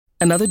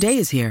Another day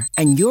is here,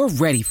 and you're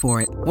ready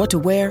for it. What to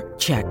wear?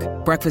 Check.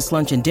 Breakfast,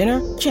 lunch, and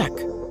dinner? Check.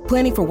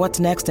 Planning for what's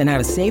next and how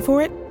to save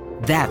for it?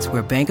 That's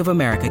where Bank of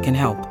America can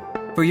help.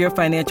 For your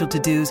financial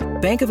to-dos,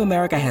 Bank of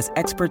America has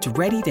experts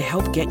ready to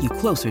help get you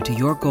closer to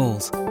your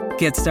goals.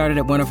 Get started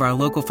at one of our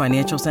local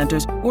financial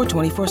centers or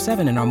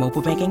 24/7 in our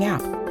mobile banking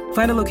app.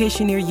 Find a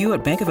location near you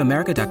at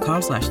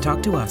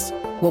bankofamerica.com/talktous.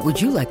 What would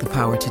you like the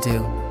power to do?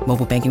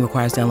 Mobile banking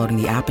requires downloading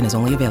the app and is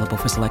only available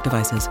for select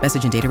devices.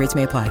 Message and data rates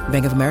may apply.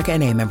 Bank of America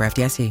N.A., member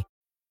FDIC.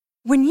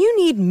 When you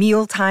need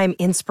mealtime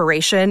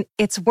inspiration,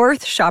 it's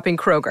worth shopping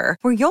Kroger,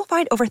 where you'll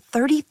find over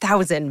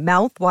 30,000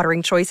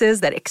 mouth-watering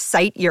choices that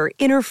excite your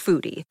inner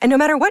foodie. And no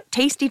matter what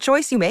tasty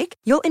choice you make,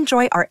 you'll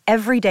enjoy our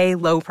everyday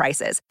low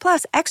prices,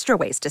 plus extra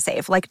ways to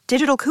save, like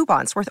digital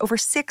coupons worth over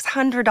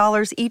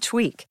 $600 each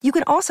week. You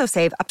can also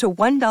save up to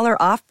 $1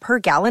 off per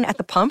gallon at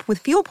the pump with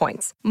fuel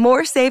points.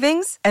 More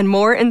savings and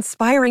more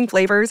inspiring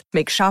flavors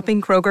make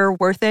shopping Kroger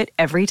worth it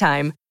every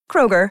time.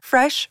 Kroger,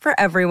 fresh for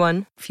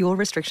everyone. Fuel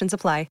restrictions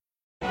apply.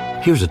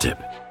 Here's a tip.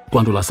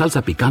 Cuando la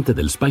salsa picante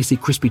del Spicy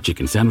Crispy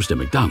Chicken Sandwich de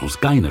McDonald's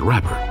cae en el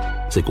wrapper,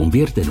 se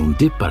convierte en un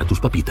dip para tus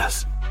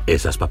papitas.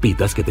 Esas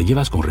papitas que te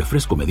llevas con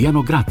refresco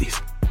mediano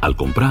gratis al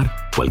comprar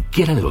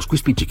cualquiera de los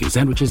Crispy Chicken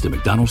Sandwiches de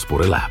McDonald's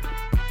por el app.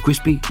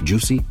 Crispy,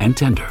 Juicy and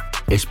Tender.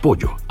 Es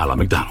pollo a la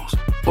McDonald's.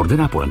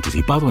 Ordena por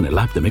anticipado en el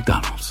app de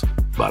McDonald's.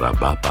 Para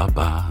pa pa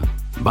pa.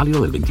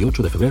 Válido del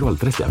 28 de febrero al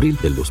 3 de abril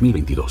del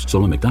 2022.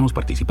 Solo en McDonald's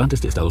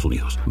participantes de Estados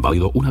Unidos.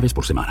 Válido una vez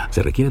por semana.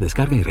 Se requiere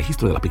descarga y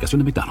registro de la aplicación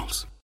de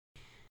McDonald's.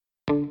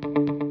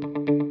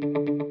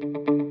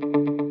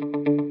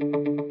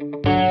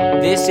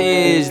 This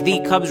is the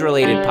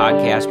Cubs-related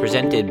podcast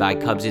presented by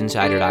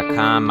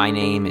CubsInsider.com. My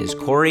name is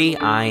Corey.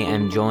 I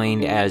am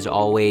joined, as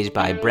always,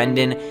 by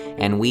Brendan,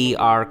 and we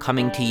are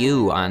coming to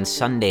you on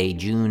Sunday,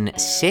 June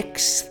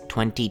 6th,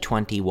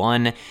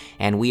 2021,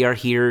 and we are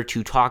here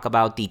to talk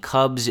about the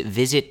Cubs'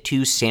 visit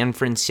to San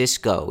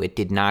Francisco. It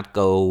did not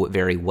go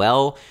very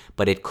well,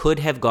 but it could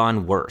have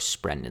gone worse,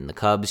 Brendan. The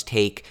Cubs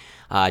take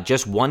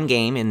just one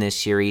game in this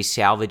series,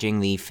 salvaging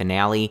the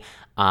finale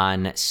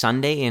on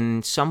Sunday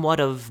in somewhat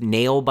of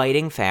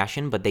nail-biting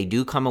fashion, but they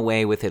do come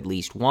away with at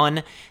least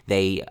one.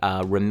 They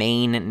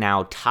remain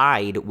now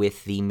tied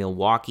with the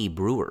Milwaukee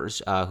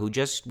Brewers, who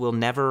just will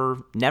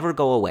never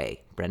go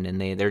away, Brendan.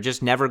 They're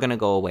just never going to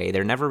go away.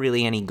 They're never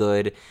really any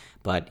good,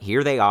 but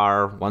here they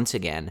are once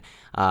again.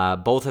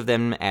 Both of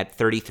them at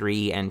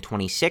 33 and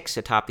 26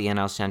 atop the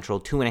NL Central,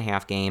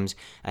 2.5 games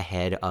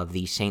ahead of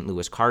the St.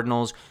 Louis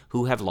Cardinals,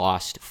 who have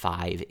lost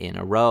 5 in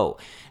a row.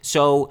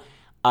 So,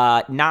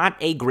 not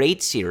a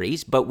great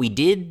series, but we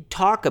did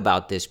talk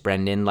about this,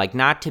 Brendan, like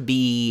not to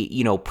be,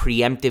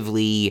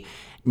 preemptively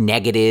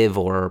negative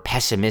or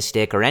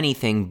pessimistic or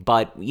anything,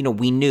 but,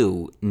 we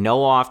knew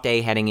no off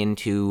day heading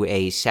into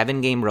a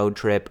 7-game road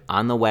trip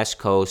on the West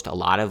Coast, a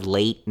lot of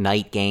late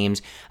night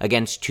games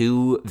against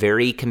two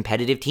very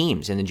competitive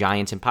teams in the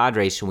Giants and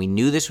Padres, so we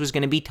knew this was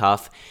going to be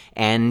tough,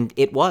 and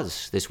it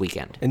was this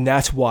weekend. And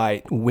that's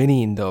why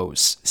winning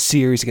those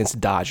series against the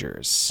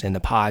Dodgers and the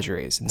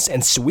Padres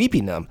and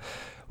sweeping them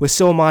was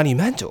so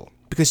monumental,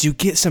 because you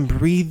get some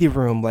breathing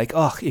room. Like,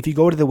 if you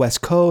go to the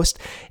West Coast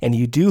and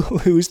you do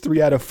lose 3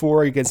 out of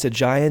 4 against the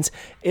Giants,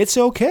 it's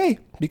okay,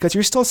 because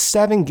you're still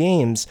 7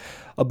 games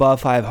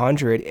above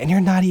 500 and you're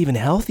not even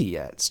healthy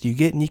yet. So you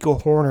get Nico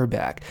Horner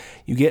back,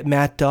 you get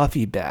Matt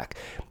Duffy back,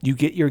 you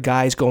get your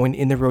guys going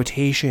in the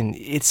rotation.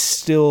 It's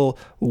still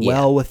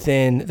well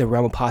within the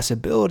realm of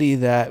possibility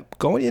that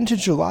going into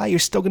July, you're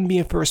still going to be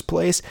in first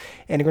place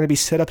and you're going to be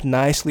set up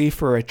nicely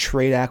for a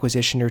trade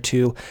acquisition or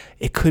two.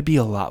 It could be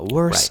a lot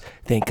worse. Right.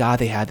 Thank God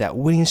they had that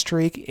winning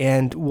streak,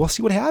 and we'll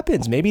see what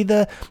happens. Maybe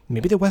the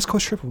West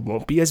Coast trip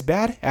won't be as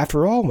bad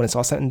after all when it's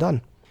all said and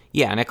done.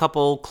 Yeah, and a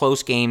couple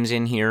close games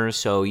in here,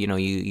 so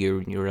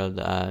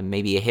you're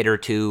maybe a hit or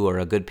two or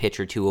a good pitch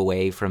or two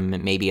away from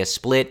maybe a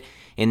split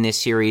in this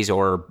series,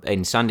 or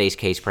in Sunday's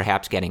case,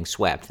 perhaps getting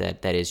swept.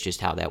 That is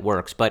just how that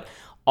works. But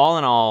all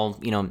in all,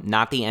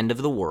 not the end of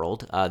the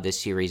world, this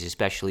series,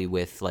 especially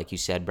with, like you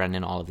said,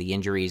 Brendan, all of the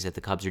injuries that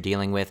the Cubs are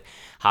dealing with.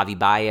 Javi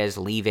Baez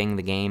leaving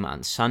the game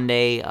on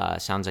Sunday.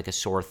 Sounds like a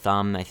sore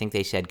thumb. I think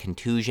they said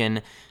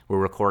contusion. We're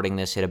recording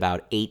this at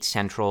about 8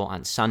 Central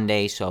on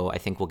Sunday, so I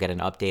think we'll get an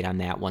update on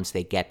that once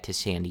they get to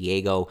San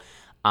Diego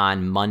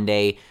on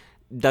Monday.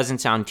 Doesn't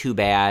sound too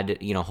bad,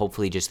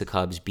 hopefully just the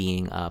Cubs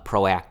being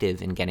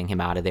proactive in getting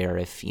him out of there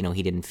if,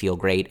 he didn't feel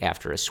great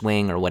after a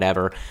swing or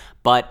whatever.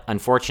 But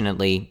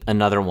unfortunately,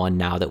 another one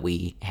now that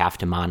we have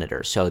to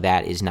monitor. So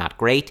that is not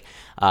great.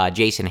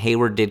 Jason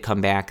Hayward did come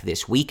back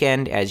this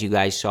weekend, as you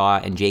guys saw,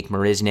 and Jake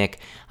Marisnick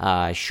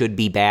should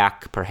be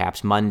back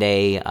perhaps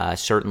Monday.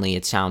 Certainly,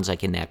 it sounds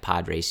like in that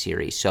Padres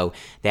series. So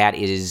that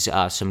is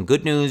some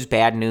good news,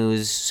 bad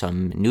news,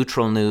 some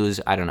neutral news.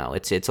 I don't know.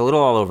 It's a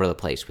little all over the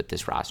place with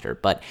this roster.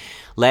 But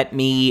let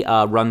me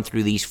run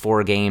through these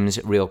 4 games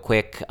real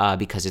quick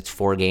because it's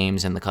 4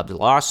 games and the Cubs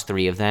lost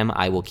 3 of them.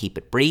 I will keep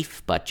it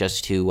brief, but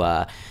just to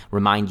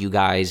remind you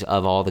guys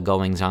of all the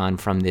goings-on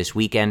from this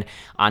weekend.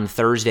 On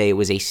Thursday, it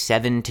was a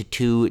 7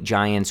 7-2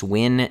 Giants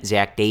win.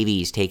 Zach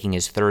Davies taking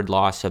his third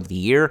loss of the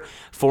year,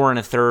 4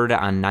 1/3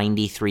 on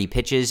 93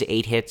 pitches,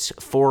 8 hits,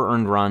 4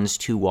 earned runs,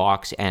 2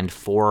 walks, and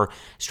 4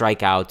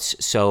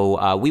 strikeouts.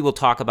 So we will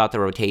talk about the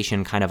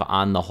rotation kind of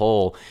on the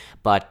whole.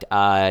 But,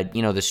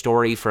 the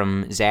story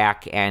from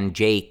Zach and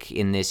Jake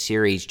in this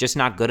series, just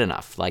not good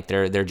enough. Like,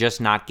 they're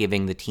just not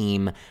giving the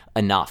team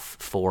enough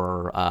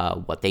for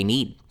what they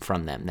need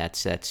from them.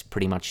 That's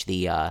pretty much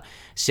the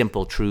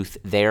simple truth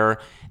there.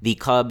 The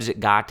Cubs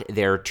got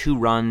their 2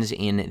 runs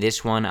in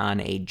this one on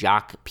a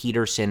Joc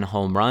Pederson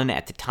home run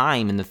at the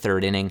time in the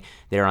third inning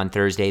there on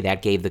Thursday.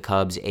 That gave the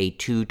Cubs a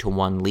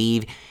 2-1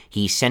 lead.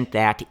 He sent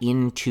that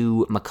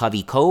into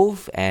McCovey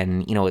Cove,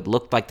 and, it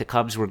looked like the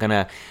Cubs were going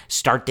to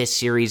start this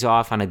series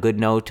off on a good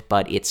note,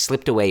 but it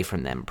slipped away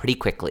from them pretty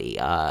quickly.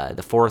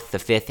 The 4th, the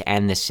 5th,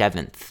 and the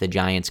 7th, the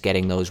Giants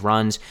getting those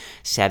runs,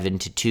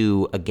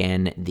 7-2,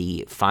 again,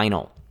 the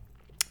final.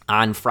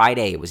 On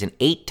Friday, it was an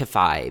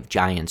 8-5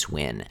 Giants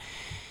win.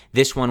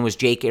 This one was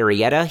Jake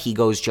Arrieta. He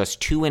goes just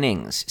 2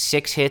 innings,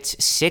 6 hits,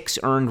 6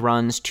 earned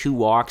runs, 2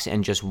 walks,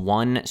 and just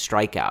 1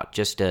 strikeout.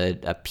 Just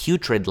a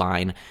putrid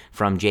line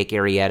from Jake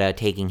Arrieta,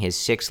 taking his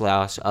 6th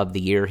loss of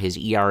the year. His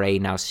ERA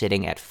now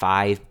sitting at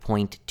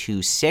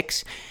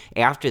 5.26.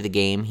 After the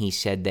game, he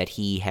said that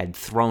he had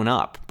thrown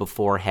up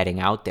before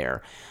heading out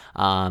there.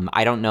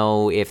 I don't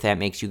know if that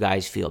makes you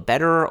guys feel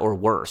better or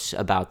worse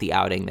about the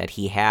outing that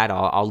he had.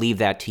 I'll leave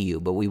that to you,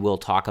 but we will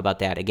talk about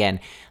that again.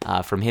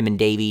 From him and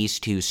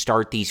Davies to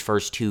start these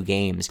first 2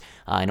 games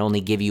and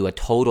only give you a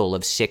total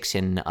of 6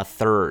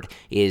 1/3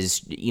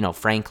 is,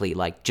 frankly,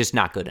 like, just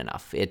not good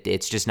enough.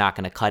 It's just not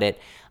going to cut it.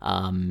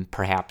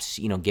 Perhaps,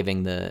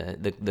 giving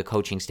the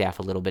coaching staff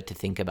a little bit to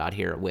think about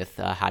here with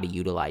how to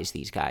utilize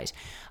these guys.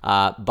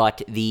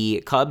 But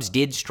the Cubs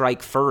did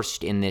strike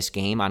first in this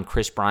game on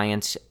Chris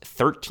Bryant's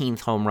 13th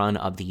home run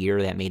of the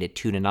year. That made it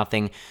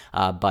 2-0.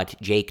 But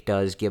Jake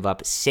does give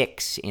up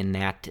 6 in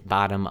that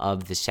bottom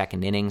of the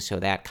second inning, so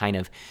that kind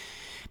of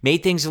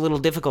made things a little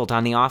difficult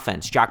on the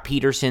offense. Joc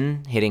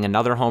Pederson hitting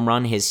another home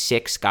run. His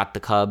 6 got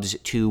the Cubs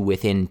to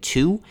within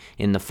 2.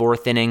 In the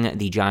 4th inning,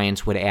 the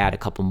Giants would add a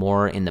couple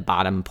more in the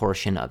bottom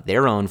portion of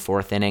their own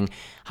 4th inning.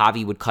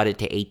 Javi would cut it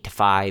to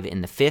 8-5 in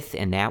the 5th,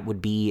 and that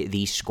would be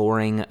the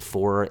scoring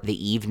for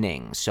the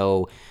evening.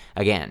 So,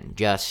 again,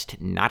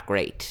 just not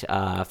great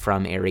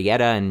from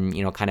Arrieta, and,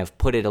 kind of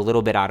put it a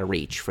little bit out of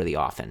reach for the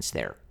offense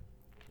there.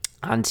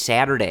 On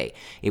Saturday,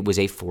 it was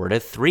a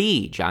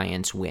 4-3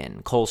 Giants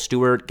win. Cole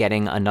Stewart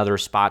getting another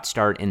spot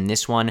start in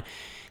this one.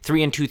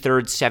 3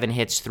 2/3, 7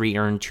 hits, 3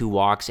 earned, 2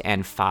 walks,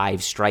 and 5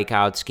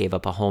 strikeouts. Gave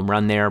up a home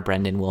run there.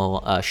 Brendan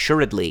will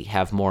assuredly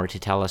have more to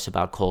tell us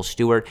about Cole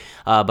Stewart.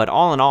 But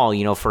all in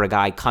all, for a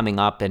guy coming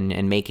up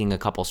and making a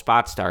couple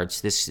spot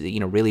starts, this,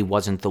 really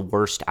wasn't the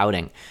worst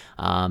outing.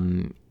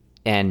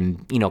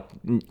 And,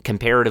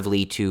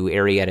 comparatively to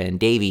Arrieta and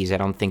Davies, I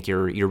don't think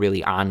you're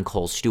really on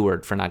Cole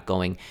Stewart for not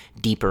going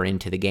deeper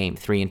into the game.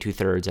 3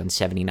 2/3 on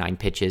 79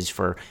 pitches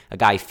for a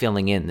guy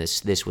filling in.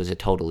 This was a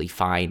totally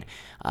fine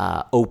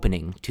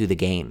opening to the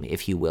game,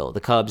 if you will.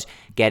 The Cubs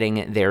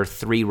getting their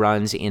 3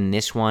 runs in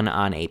this one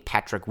on a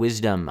Patrick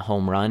Wisdom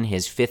home run,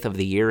 his 5th of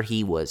the year.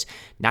 He was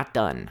not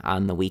done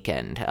on the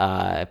weekend.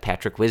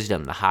 Patrick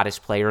Wisdom, the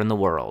hottest player in the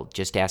world.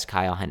 Just ask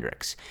Kyle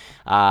Hendricks.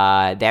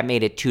 That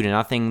made it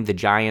 2-0. The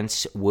Giants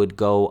would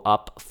go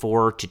up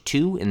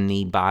 4-2 in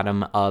the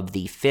bottom of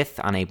the 5th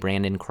on a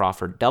Brandon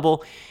Crawford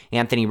double.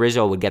 Anthony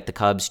Rizzo would get the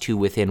Cubs to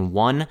within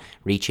 1,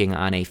 reaching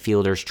on a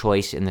fielder's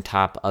choice in the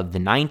top of the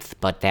 9th,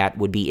 but that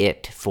would be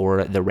it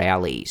for the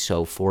rally.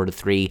 So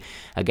 4-3,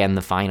 again,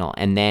 the final.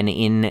 And then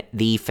in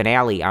the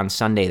finale on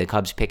Sunday, the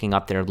Cubs picking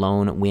up their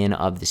lone win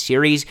of the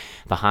series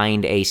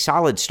behind a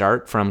solid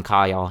start from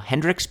Kyle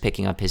Hendricks,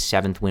 picking up his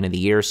 7th win of the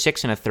year,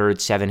 6 1/3,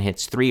 7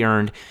 hits, 3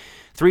 earned,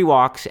 3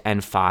 walks,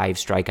 and 5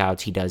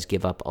 strikeouts. He does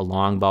give up a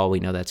long ball. We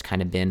know that's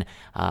kind of been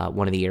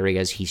one of the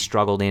areas he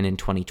struggled in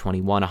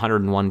 2021.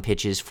 101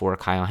 pitches for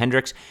Kyle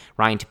Hendricks.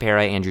 Ryan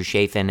Tepera, Andrew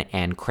Chafin,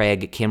 and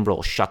Craig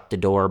Kimbrell shut the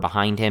door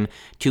behind him.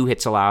 2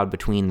 hits allowed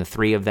between the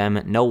 3 of them.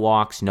 No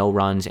walks, no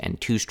runs, and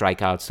 2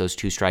 strikeouts. Those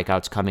 2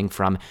 strikeouts coming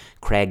from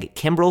Craig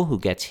Kimbrell, who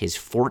gets his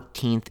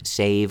 14th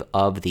save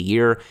of the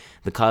year.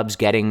 The Cubs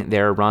getting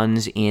their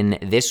runs in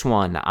this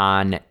one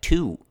on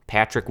 2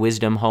 Patrick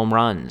Wisdom home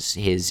runs,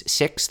 his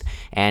 6th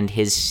and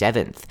his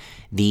 7th.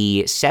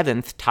 The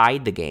 7th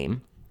tied the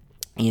game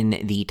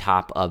in the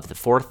top of the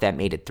 4th. That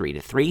made it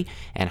 3-3,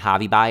 and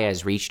Javi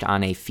Baez reached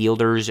on a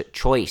fielder's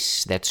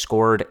choice that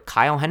scored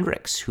Kyle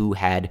Hendricks, who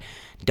had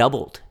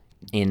doubled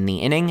in the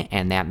inning,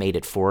 and that made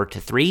it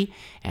 4-3,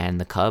 and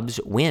the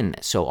Cubs win.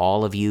 So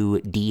all of you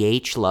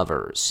DH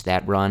lovers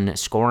that run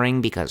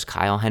scoring because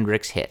Kyle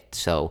Hendricks hit.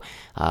 So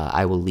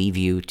I will leave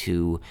you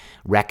to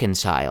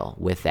reconcile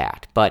with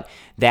that. But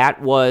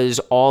that was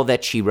all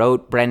that she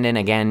wrote, Brendan.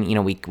 Again,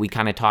 we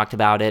kind of talked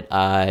about it.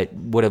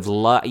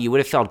 You would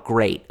have felt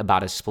great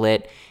about a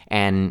split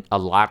and a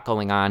lot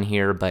going on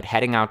here, but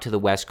heading out to the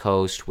West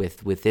Coast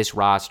with this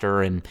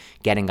roster and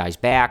getting guys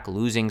back,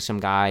 losing some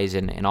guys,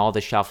 and all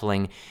the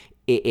shuffling,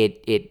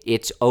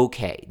 it's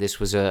okay. This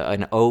was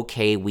an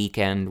okay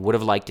weekend. Would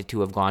have liked it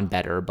to have gone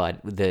better, but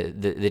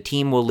the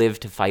team will live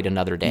to fight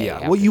another day.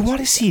 Yeah, well, you want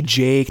to see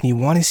Jake and you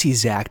want to see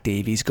Zach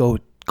Davies go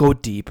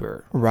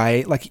deeper,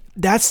 right? Like,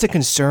 that's the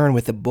concern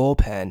with the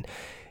bullpen,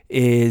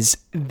 is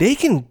they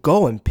can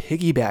go and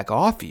piggyback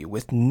off you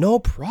with no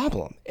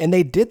problem. And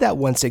they did that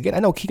once again. I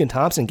know Keegan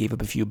Thompson gave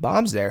up a few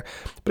bombs there,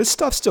 but his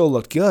stuff still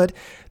looked good.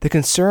 The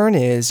concern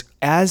is,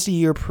 as the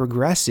year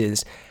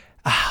progresses,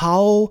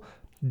 how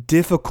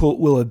difficult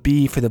will it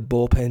be for the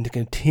bullpen to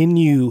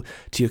continue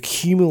to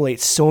accumulate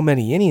so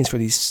many innings for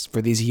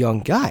these young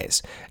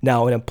guys?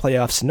 Now, in a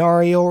playoff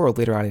scenario or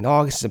later on in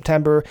August,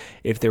 September,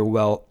 if they're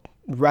well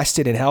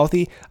rested and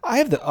healthy, I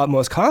have the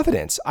utmost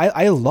confidence.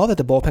 I love that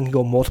the bullpen can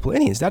go multiple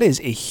innings. That is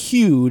a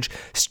huge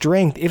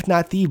strength, if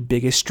not the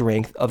biggest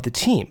strength of the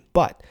team.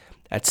 But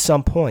at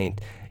some point,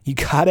 you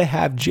got to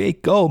have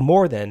Jake go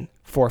more than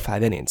 4 or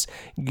 5 innings.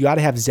 You got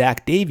to have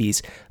Zach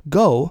Davies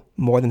go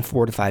more than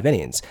 4 to 5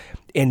 innings.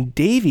 And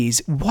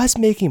Davies was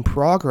making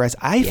progress,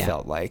 I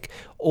felt like,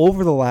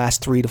 over the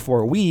last 3 to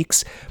 4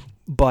 weeks,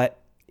 but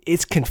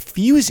it's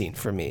confusing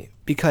for me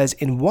because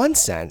in one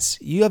sense,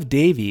 you have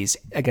Davies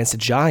against the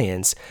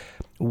Giants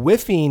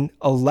whiffing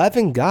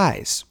 11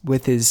 guys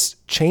with his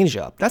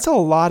changeup. That's a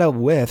lot of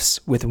whiffs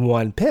with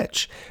one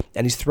pitch,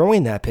 and he's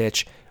throwing that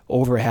pitch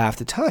over half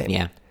the time.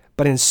 Yeah.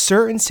 But in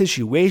certain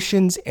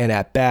situations and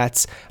at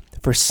bats,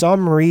 for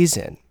some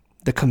reason,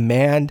 the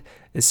command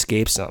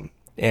escapes him,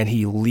 and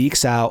he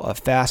leaks out a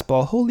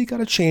fastball. He'll leak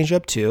out a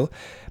changeup too,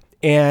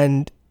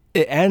 and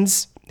it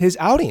ends his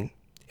outing,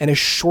 and it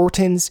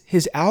shortens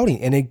his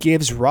outing, and it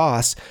gives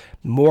Ross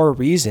more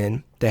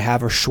reason to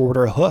have a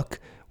shorter hook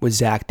with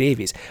Zach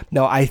Davies.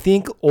 Now, I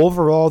think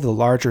overall, the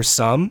larger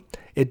sum,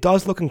 it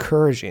does look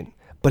encouraging,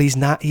 but he's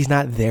not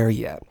there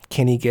yet.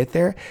 Can he get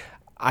there?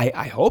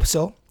 I hope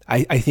so.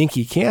 I think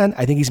he can.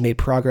 I think he's made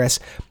progress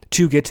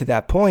to get to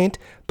that point,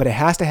 but it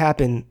has to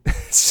happen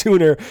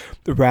sooner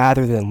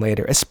rather than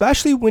later,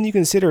 especially when you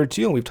consider,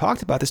 too, and we've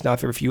talked about this now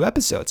for a few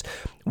episodes,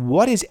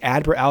 what is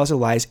Adbert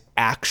Alzolay's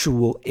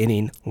actual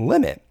inning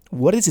limit?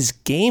 What is his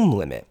game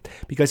limit?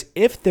 Because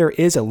if there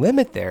is a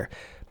limit there,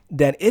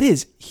 then it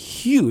is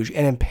huge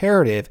and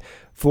imperative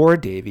for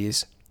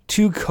Davies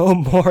to go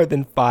more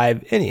than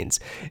 5 innings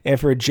and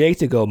for Jake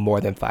to go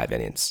more than 5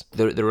 innings.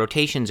 The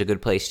rotation's a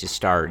good place to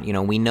start. You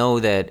know, we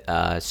know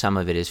that some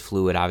of it is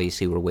fluid.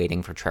 Obviously, we're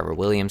waiting for Trevor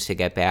Williams to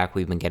get back.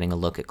 We've been getting a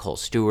look at Cole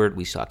Stewart.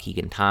 We saw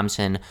Keegan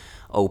Thompson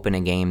open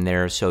a game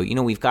there. So, you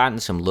know, we've gotten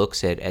some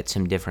looks at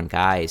some different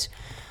guys.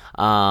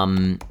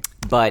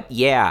 But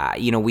yeah,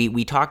 you know,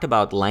 we talked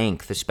about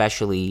length,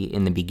 especially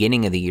in the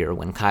beginning of the year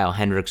when Kyle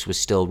Hendricks was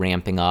still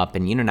ramping up.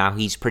 And, you know, now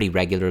he's pretty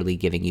regularly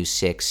giving you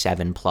 6,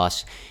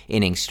 7+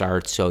 inning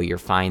starts. So you're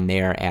fine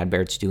there.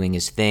 Adbert's doing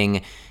his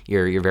thing.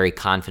 You're very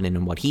confident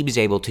in what he was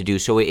able to do.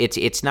 So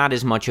it's not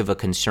as much of a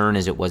concern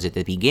as it was at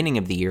the beginning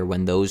of the year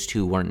when those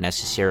two weren't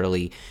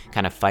necessarily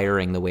kind of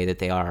firing the way that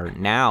they are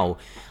now.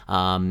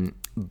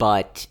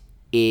 But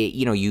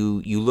you know,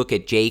 you look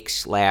at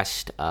Jake's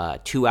last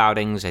 2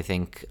 outings, I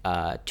think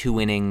 2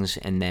 innings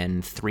and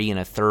then 3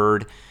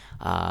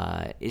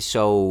 1/3.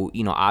 So,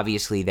 you know,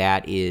 obviously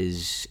that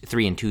is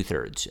 3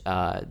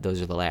 2/3.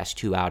 Those are the last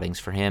 2 outings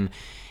for him.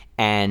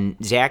 And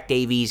Zach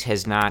Davies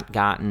has not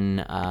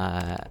gotten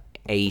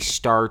a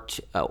start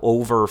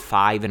over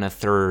 5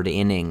 1/3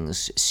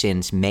 innings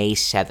since May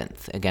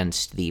 7th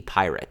against the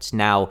Pirates.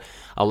 Now,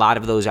 a lot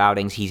of those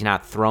outings, he's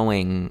not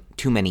throwing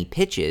too many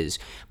pitches,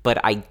 but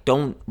I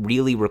don't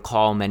really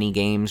recall many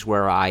games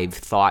where I've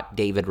thought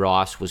David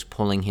Ross was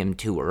pulling him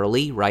too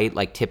early, right?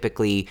 Like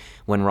typically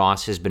when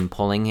Ross has been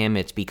pulling him,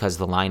 it's because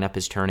the lineup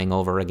is turning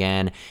over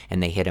again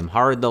and they hit him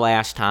hard the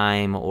last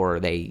time, or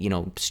they, you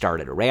know,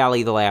 started a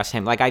rally the last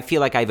time. Like I feel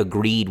like I've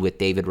agreed with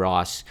David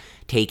Ross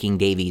taking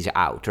Davies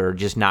out or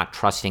just not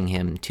trusting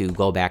him to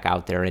go back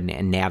out there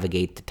and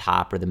navigate the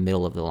top or the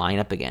middle of the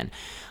lineup again.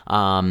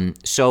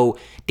 So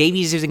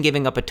Davies isn't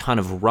giving up a ton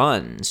of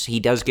runs. He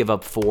does give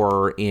up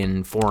 4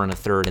 in 4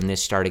 1/3 in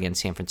this start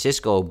against San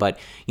Francisco. But,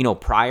 you know,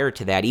 prior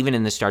to that, even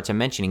in the starts I'm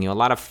mentioning, you know, a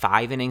lot of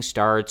 5-inning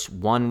starts,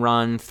 1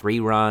 run, 3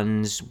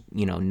 runs,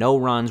 you know, no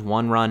runs,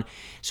 1 run.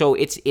 So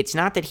it's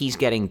not that he's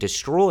getting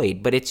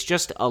destroyed, but it's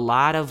just a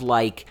lot of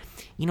like,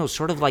 you know,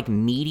 sort of like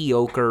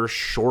mediocre,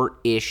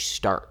 short-ish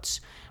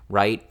starts,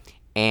 right?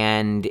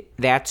 And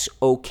that's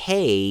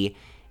okay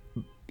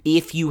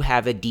if you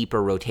have a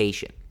deeper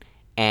rotation.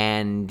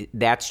 And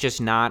that's just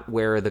not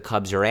where the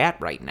Cubs are at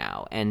right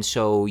now. And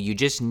so you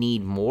just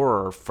need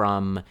more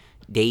from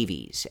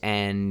Davies.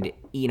 And,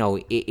 you know,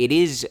 it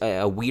is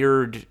a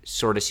weird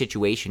sort of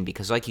situation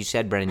because, like you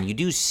said, Brennan, you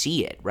do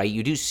see it, right?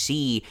 You do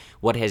see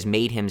what has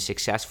made him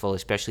successful,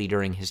 especially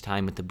during his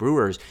time with the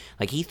Brewers.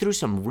 Like, he threw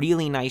some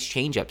really nice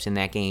changeups in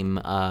that game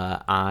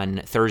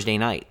on Thursday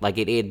night. Like,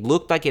 it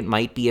looked like it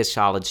might be a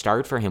solid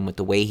start for him with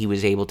the way he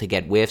was able to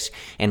get whiffs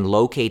and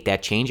locate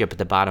that changeup at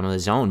the bottom of the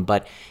zone.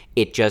 But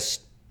it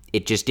just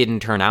didn't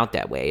turn out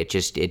that way.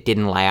 It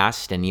didn't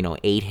last. And, you know,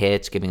 8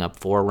 hits, giving up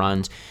 4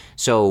 runs.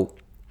 So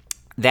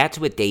That's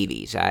with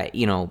Davies.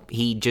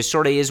 He just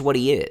sort of is what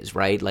he is,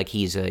 right? Like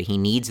he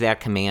needs that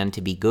command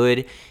to be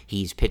good.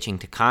 He's pitching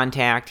to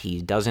contact.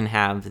 He doesn't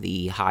have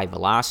the high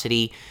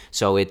velocity.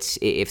 So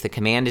if the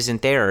command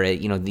isn't there,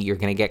 you're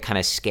going to get kind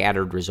of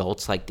scattered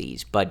results like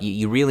these. But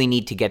you really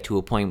need to get to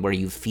a point where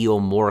you feel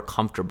more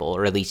comfortable,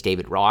 or at least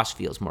David Ross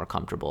feels more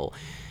comfortable,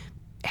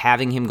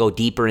 having him go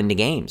deeper into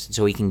games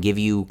so he can give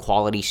you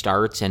quality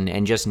starts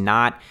and just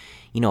not,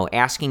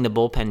 asking the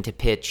bullpen to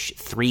pitch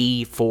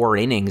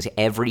 3-4 innings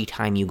every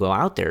time you go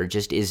out there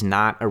just is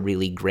not a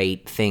really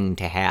great thing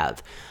to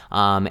have.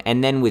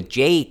 And then with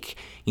Jake,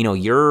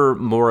 you're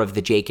more of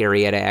the Jake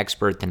Arrieta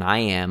expert than I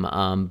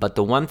am. But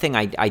the one thing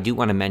I do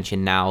want to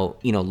mention now,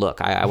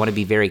 look, I want to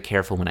be very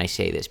careful when I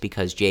say this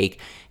because Jake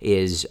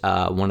is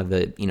one of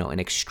the, an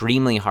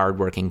extremely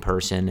hardworking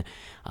person.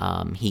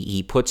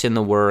 He puts in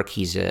the work.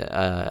 He's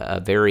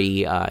a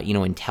very,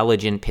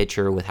 intelligent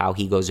pitcher with how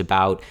he goes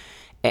about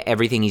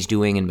everything he's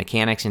doing and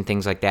mechanics and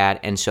things like that.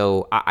 And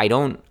so I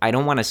don't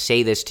want to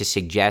say this to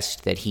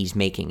suggest that he's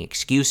making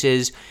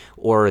excuses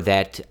or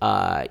that,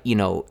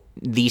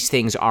 these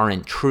things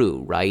aren't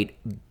true, right?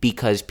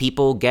 Because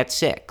people get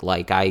sick.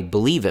 Like, I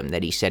believe him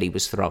that he said he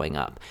was throwing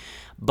up.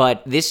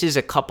 But this is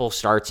a couple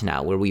starts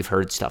now where we've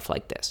heard stuff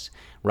like this,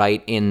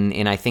 right?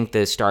 In I think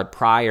the start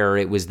prior,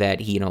 it was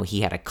that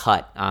he had a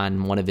cut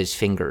on one of his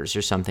fingers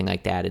or something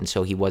like that, and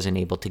so he wasn't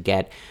able to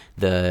get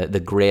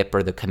the grip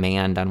or the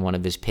command on one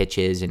of his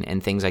pitches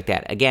and things like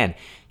that. Again,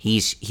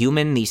 he's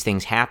human; these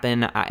things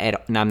happen.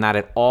 I'm not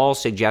at all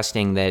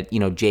suggesting that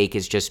Jake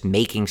is just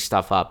making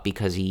stuff up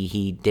because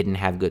he didn't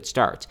have good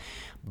starts,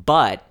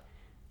 but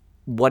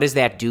what does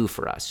that do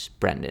for us,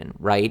 Brendan,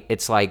 right?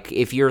 It's like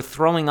if you're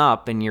throwing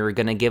up and you're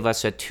going to give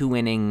us a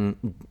 2-inning,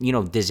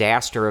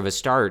 disaster of a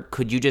start,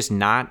 could you just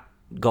not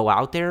go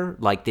out there?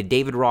 Like, did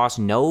David Ross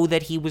know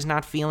that he was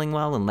not feeling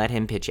well and let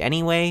him pitch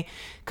anyway?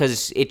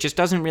 Because it just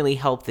doesn't really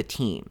help the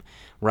team,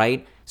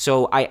 right?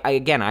 So I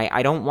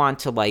don't want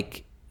to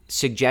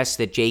suggest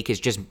that Jake is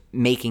just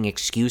making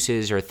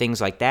excuses or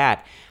things like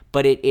that.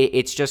 But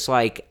it's just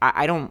like,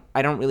 I don't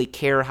really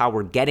care how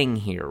we're getting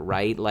here,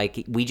 right?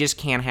 Like, we just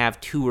can't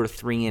have 2 or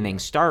 3 inning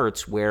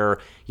starts where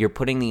you're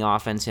putting the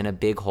offense in a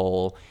big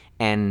hole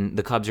and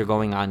the Cubs are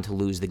going on to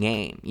lose the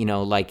game.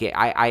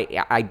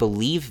 I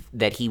believe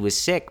that he was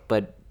sick,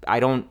 but I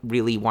don't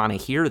really want to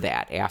hear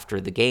that after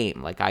the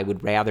game. Like, I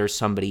would rather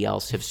somebody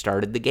else have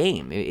started the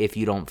game if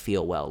you don't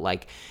feel well.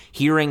 Like,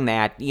 hearing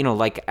that,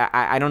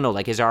 I don't know,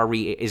 like, is our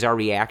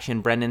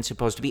reaction, Brendan,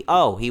 supposed to be,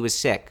 oh, he was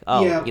sick.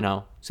 Oh,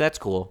 yeah. So that's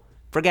cool.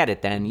 Forget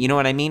it then. You know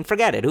what I mean?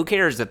 Forget it. Who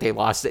cares that they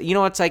lost it?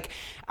 It's like,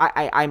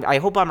 I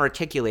hope I'm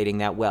articulating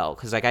that well,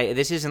 because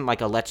this isn't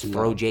like a let's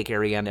throw Jake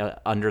Arrieta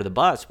under the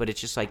bus, but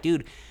it's just like,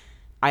 dude,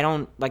 I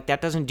don't,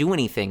 that doesn't do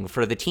anything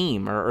for the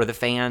team or the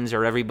fans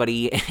or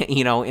everybody,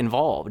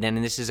 involved.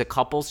 And this is a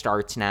couple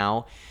starts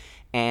now,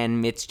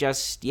 and it's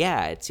just,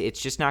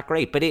 it's just not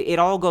great. But it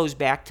all goes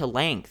back to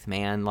length,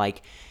 man.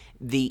 Like,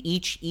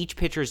 each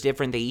pitcher is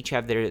different. They each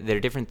have their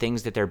different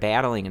things that they're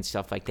battling and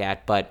stuff like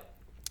that. But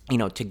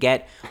to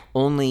get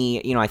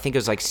only, I think it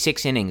was like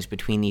 6 innings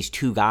between these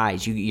two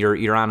guys.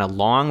 You're on a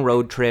long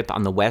road trip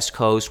on the West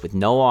Coast with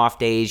no off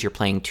days. You're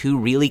playing 2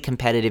 really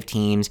competitive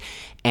teams,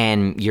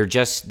 and you're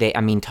just,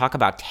 talk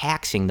about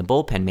taxing the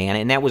bullpen, man.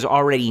 And that was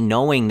already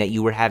knowing that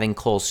you were having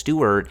Cole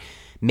Stewart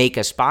make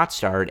a spot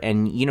start,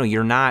 and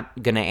you're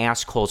not going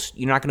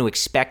to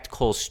expect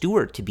Cole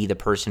Stewart to be the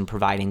person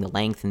providing the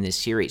length in this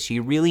series. So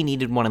you really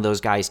needed one of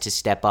those guys to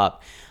step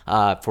up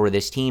for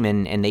this team,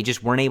 and they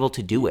just weren't able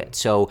to do it.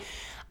 So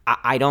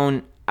I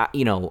don't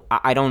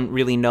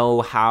really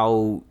know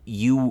how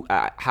you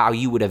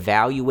would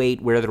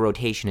evaluate where the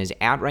rotation is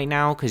at right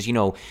now, because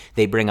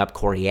they bring up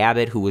Corey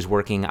Abbott, who was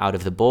working out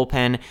of the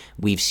bullpen.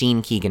 We've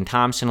seen Keegan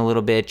Thompson a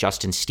little bit,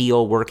 Justin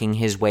Steele working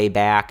his way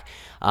back.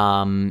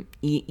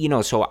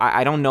 So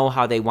I don't know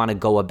how they want to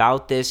go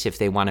about this. If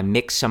they want to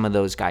mix some of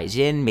those guys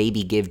in,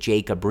 maybe give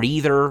Jake a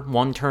breather,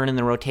 one turn in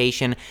the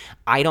rotation.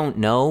 I don't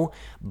know,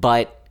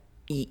 but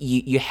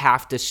you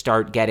have to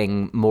start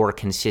getting more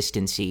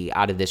consistency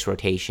out of this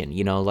rotation.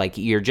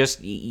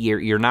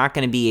 You're not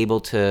going to be able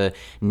to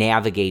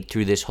navigate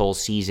through this whole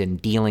season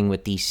dealing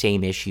with these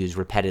same issues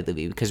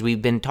repetitively, because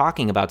we've been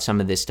talking about some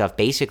of this stuff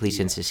basically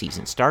since the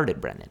season started,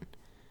 Brendan.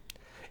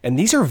 And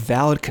these are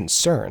valid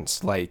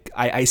concerns. Like,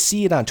 I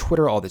see it on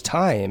Twitter all the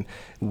time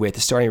with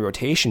the starting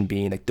rotation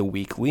being like the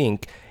weak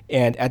link.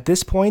 And at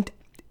this point,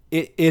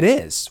 it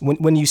is.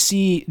 When you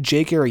see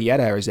Jake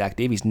Arrieta or Zach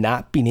Davies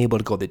not being able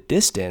to go the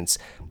distance,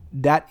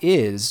 that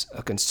is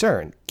a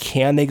concern.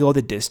 Can they go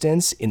the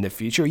distance in the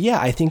future? Yeah,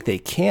 I think they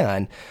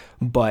can.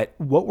 But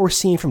what we're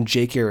seeing from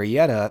Jake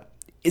Arrieta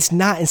is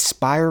not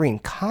inspiring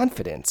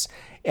confidence.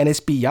 And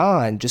it's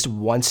beyond just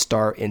one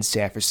start in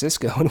San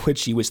Francisco in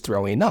which he was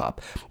throwing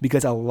up.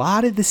 Because a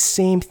lot of the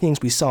same things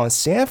we saw in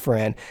San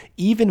Fran,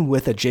 even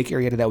with a Jake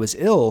Arrieta that was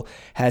ill,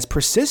 has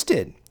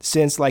persisted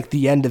since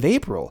the end of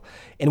April.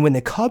 And when the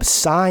Cubs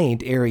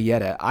signed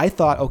Arrieta, I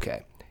thought,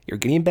 okay, You're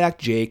getting back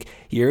Jake.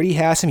 He already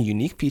has some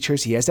unique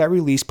features. He has that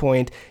release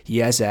point. He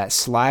has that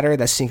slider,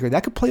 that sinker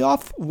that could play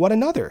off one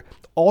another.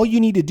 All you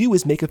need to do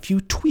is make a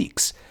few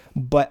tweaks.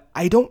 But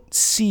I don't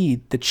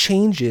see the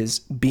changes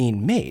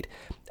being made.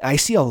 I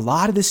see a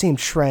lot of the same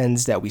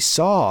trends that we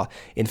saw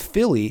in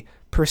Philly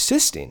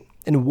persisting.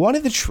 And one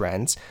of the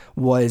trends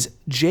was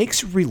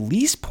Jake's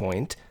release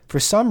point, for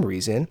some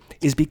reason,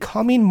 is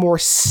becoming more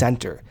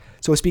center.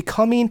 So it's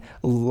becoming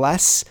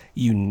less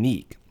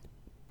unique.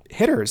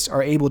 Hitters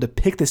are able to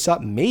pick this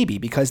up maybe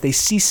because they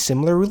see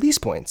similar release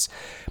points.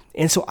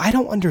 And so I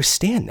don't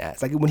understand that.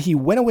 It's like when he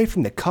went away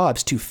from the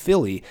Cubs to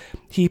Philly,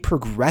 he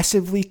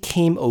progressively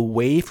came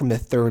away from the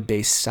third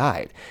base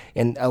side.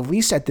 And at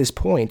least at this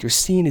point, you're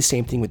seeing the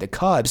same thing with the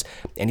Cubs,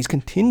 and he's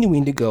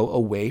continuing to go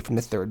away from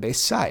the third base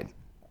side.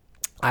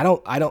 I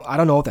don't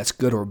know if that's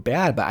good or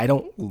bad, but I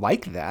don't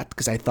like that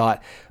because I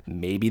thought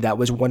maybe that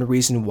was one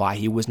reason why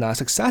he was not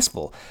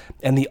successful.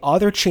 And the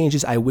other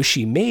changes I wish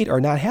he made are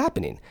not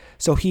happening.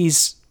 So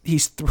he's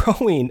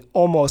throwing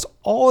almost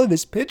all of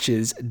his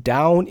pitches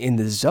down in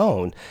the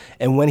zone.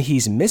 And when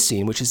he's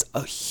missing, which is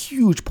a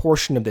huge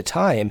portion of the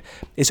time,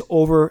 is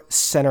over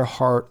center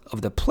heart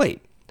of the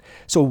plate.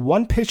 So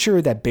one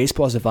pitcher that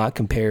Baseball Savant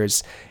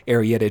compares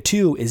Arrieta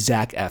to is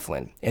Zach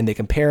Eflin. And they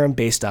compare him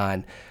based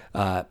on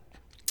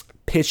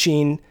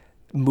pitching,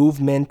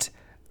 movement,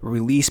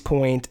 release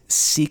point,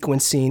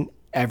 sequencing,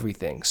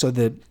 everything. So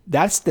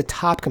that's the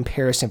top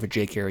comparison for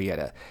Jake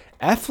Arrieta.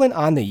 Eflin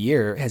on the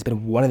year has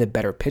been one of the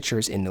better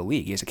pitchers in the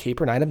league. He has a K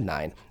per 9 of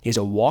 9. He has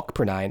a walk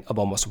per 9 of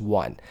almost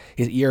 1.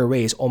 His ERA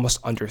is almost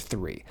under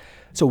 3.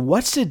 So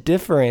what's the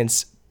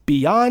difference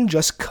beyond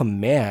just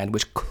command,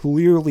 which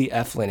clearly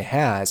Eflin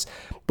has,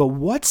 but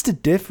what's the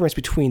difference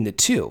between the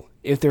two?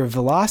 If their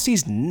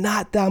velocity's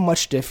not that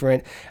much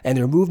different and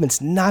their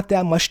movement's not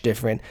that much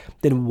different,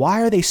 then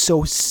why are they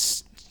so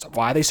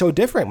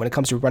different when it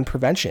comes to run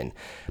prevention?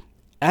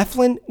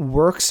 Eflin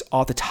works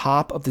off the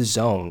top of the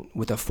zone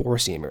with a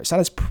four-seamer. It's not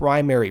his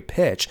primary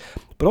pitch,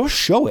 but he'll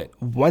show it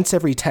once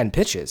every 10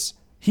 pitches.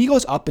 He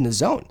goes up in the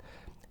zone.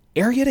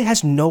 Arrieta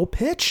has no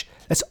pitch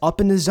that's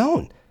up in the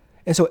zone.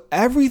 And so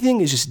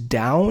everything is just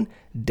down,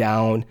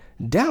 down,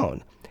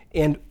 down.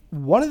 And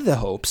one of the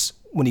hopes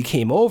when he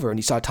came over and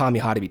he saw Tommy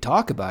Hotovy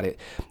talk about it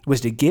was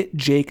to get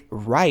Jake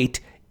right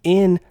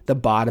in the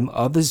bottom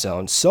of the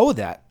zone so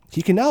that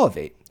he can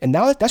elevate. And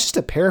now that's just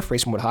a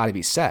paraphrase from what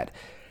Hotovy said.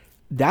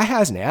 That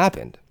hasn't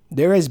happened.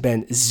 There has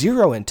been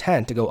zero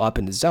intent to go up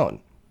in the zone.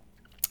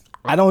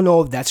 I don't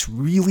know if that's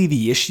really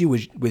the issue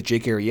with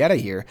Jake Arrieta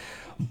here,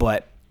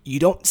 but you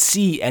don't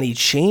see any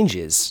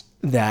changes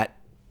that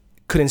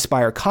could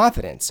inspire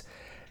confidence.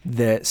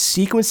 The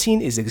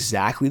sequencing is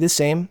exactly the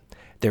same.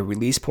 Their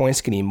release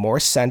points getting more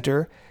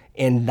center,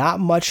 and not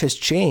much has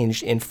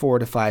changed in 4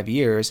 to 5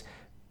 years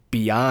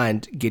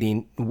beyond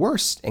getting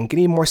worse and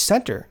getting more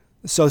center.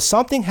 So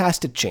something has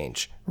to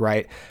change,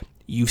 right?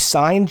 You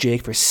signed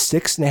Jake for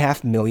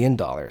 $6.5 million.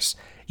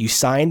 You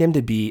signed him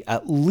to be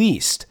at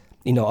least,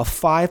 a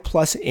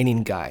 5+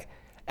 inning guy.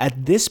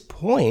 At this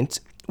point,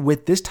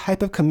 with this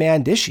type of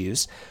command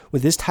issues,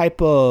 with this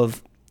type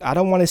of, I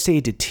don't want to say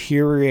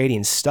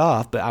deteriorating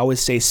stuff, but I would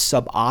say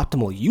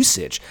suboptimal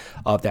usage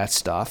of that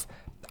stuff,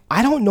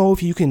 I don't know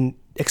if you can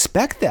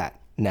expect that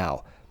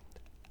now.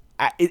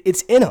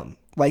 It's in him.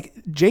 Like,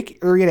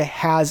 Jake Arrieta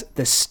has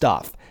the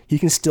stuff. He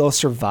can still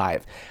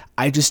survive.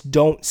 I just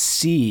don't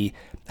see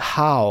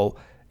how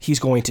he's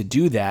going to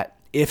do that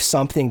if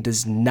something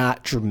does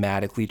not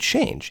dramatically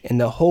change. And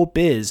the hope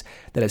is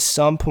that at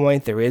some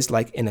point there is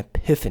like an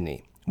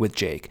epiphany with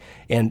Jake.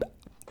 And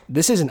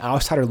this is an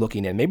outsider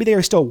looking in. Maybe they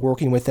are still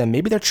working with him.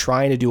 Maybe they're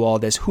trying to do all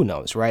this. Who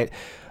knows, right?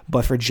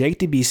 But for Jake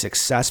to be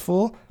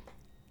successful,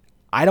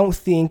 I don't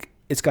think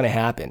it's going to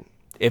happen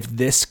if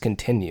this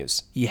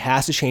continues. He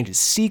has to change his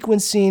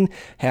sequencing,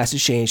 has to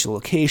change the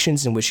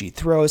locations in which he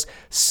throws.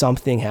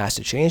 Something has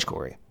to change,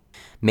 Corey.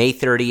 May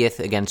 30th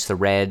against the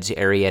Reds,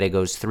 Arrieta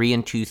goes 3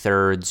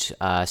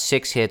 2/3,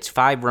 6 hits,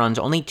 5 runs.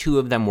 Only 2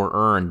 of them were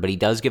earned, but he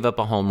does give up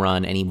a home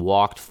run, and he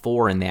walked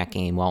 4 in that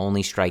game while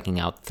only striking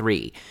out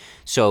 3.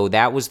 So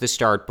that was the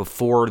start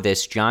before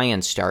this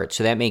Giants start.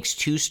 So that makes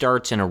 2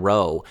 starts in a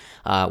row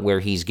where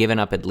he's given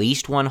up at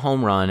least 1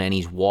 home run, and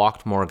he's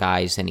walked more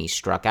guys than he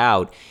struck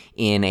out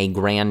in a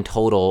grand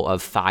total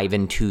of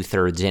 5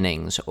 2/3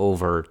 innings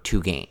over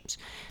 2 games.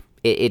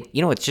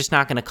 It's just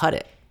not going to cut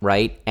it.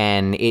 Right?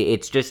 And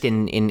it's just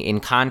in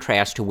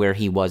contrast to where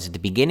he was at the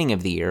beginning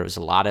of the year. It was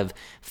a lot of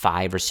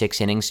 5 or 6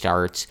 inning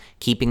starts,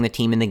 keeping the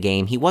team in the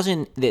game. He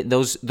wasn't,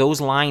 those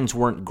lines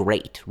weren't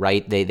great,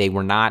 right? They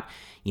were not,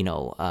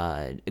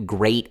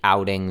 great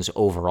outings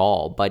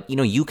overall. But,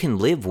 you can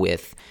live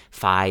with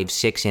 5,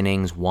 6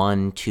 innings,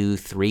 1, 2,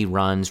 3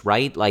 runs,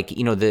 right? Like,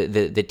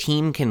 the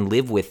team can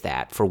live with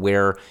that for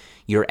where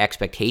your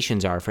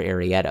expectations are for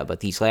Arrieta. But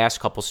these last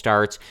couple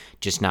starts,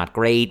 just not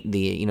great.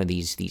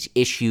 These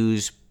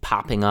issues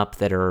popping up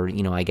that are,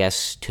 I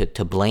guess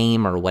to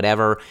blame or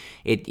whatever.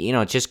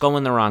 It's just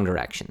going the wrong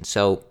direction.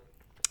 So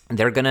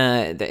they're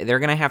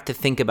gonna have to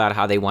think about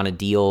how they want to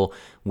deal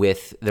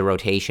with the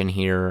rotation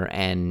here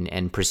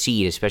and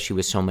proceed, especially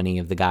with so many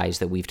of the guys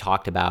that we've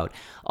talked about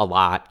a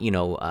lot,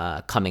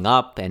 coming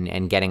up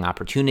and getting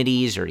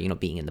opportunities, or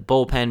being in the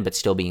bullpen but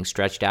still being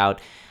stretched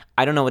out.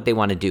 I don't know what they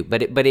want to do,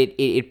 but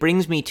it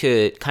brings me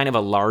to kind of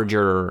a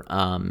larger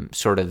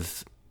sort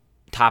of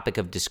topic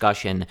of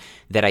discussion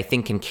that I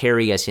think can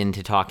carry us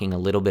into talking a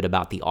little bit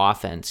about the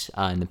offense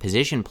and the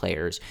position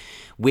players,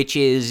 which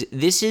is,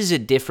 this is a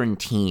different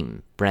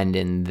team,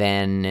 Brendan,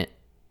 than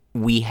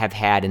we have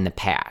had in the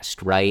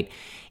past, right?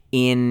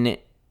 In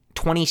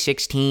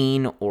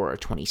 2016 or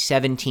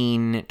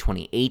 2017,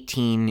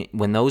 2018,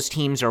 when those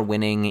teams are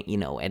winning,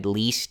 at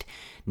least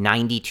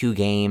 92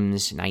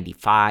 games,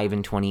 95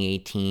 in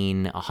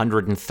 2018,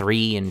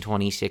 103 in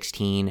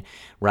 2016,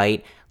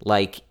 right?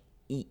 Like,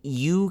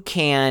 you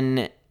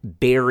can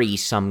bury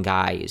some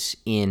guys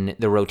in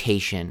the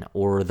rotation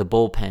or the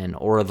bullpen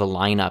or the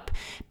lineup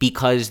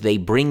because they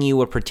bring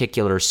you a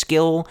particular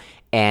skill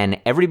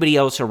and everybody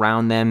else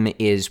around them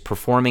is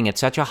performing at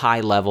such a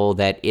high level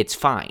that it's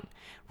fine,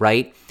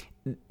 right?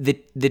 The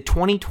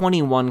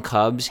 2021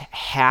 Cubs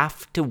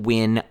have to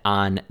win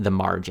on the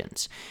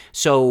margins.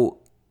 So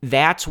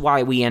that's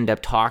why we end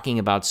up talking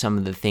about some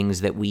of the things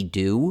that we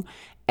do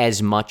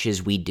as much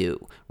as we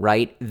do,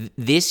 right?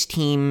 This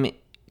team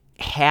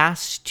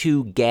has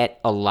to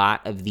get a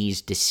lot of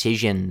these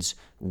decisions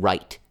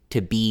right to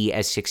be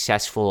as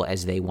successful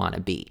as they want to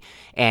be.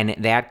 And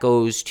that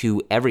goes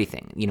to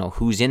everything,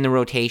 who's in the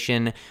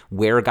rotation,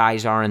 where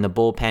guys are in the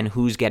bullpen,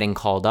 who's getting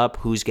called up,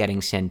 who's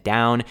getting sent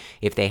down,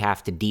 if they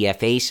have to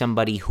DFA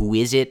somebody, who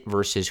is it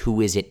versus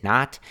who is it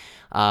not,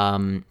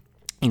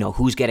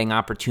 who's getting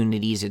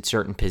opportunities at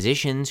certain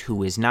positions,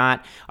 who is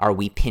not. Are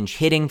we pinch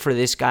hitting for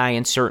this guy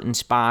in certain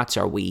spots?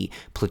 Are we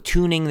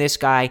platooning this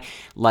guy?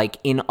 Like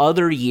in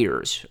other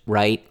years,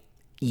 right,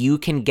 you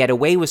can get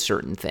away with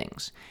certain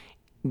things.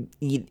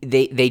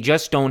 They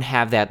just don't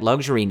have that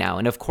luxury now.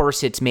 And of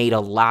course, it's made a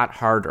lot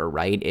harder,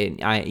 right?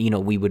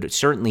 We would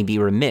certainly be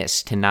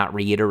remiss to not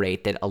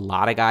reiterate that a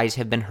lot of guys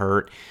have been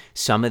hurt.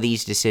 Some of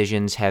these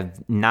decisions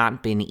have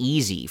not been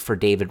easy for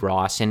David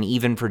Ross and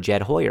even for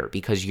Jed Hoyer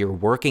because you're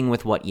working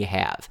with what you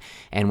have.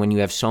 And when you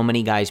have so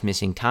many guys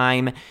missing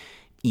time,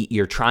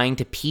 you're trying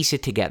to piece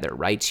it together,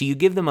 right? So you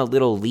give them a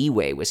little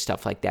leeway with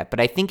stuff like that.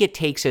 But I think it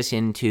takes us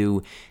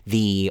into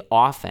the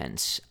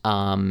offense.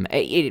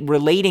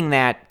 Relating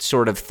that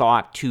sort of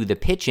thought to the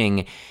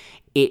pitching,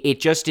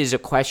 it just is a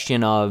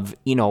question of,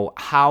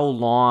 how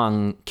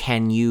long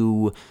can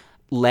you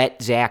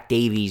let Zach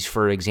Davies,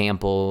 for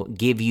example,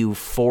 give you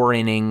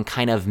 4-inning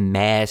kind of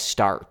meh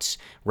starts,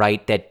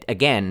 right? That,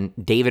 again,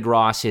 David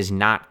Ross is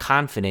not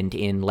confident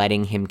in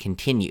letting him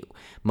continue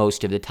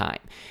most of the time.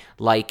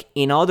 Like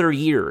in other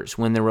years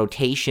when the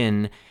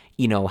rotation,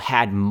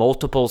 had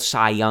multiple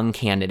Cy Young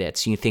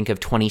candidates. You think of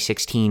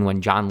 2016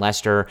 when John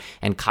Lester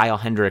and Kyle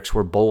Hendricks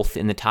were both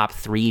in the top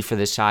 3 for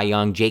the Cy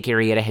Young. Jake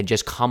Arrieta had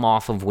just come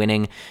off of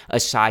winning a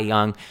Cy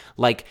Young.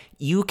 Like,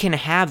 you can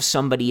have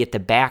somebody at the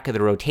back of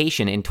the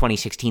rotation. In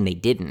 2016, they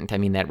didn't. I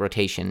mean, that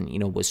rotation,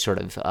 was sort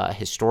of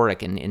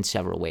historic in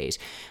several ways.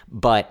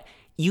 But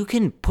you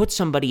can put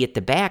somebody at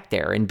the back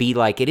there and be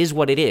like, it is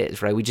what it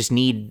is, right? We just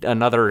need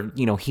another,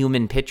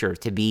 human pitcher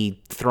to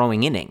be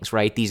throwing innings,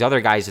 right? These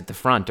other guys at the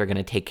front are going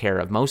to take care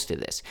of most of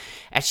this.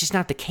 That's just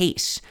not the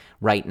case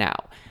right now.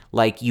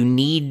 Like, you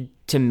need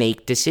to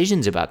make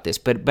decisions about this.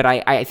 But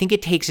I think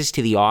it takes us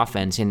to the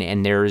offense,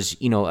 and there's,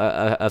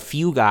 a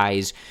few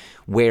guys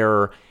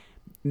where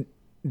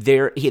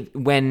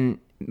when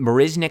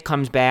Marisnick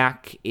comes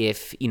back,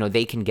 if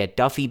they can get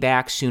Duffy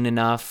back soon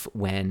enough,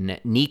 when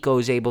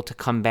Nico's able to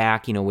come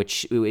back,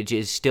 which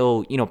is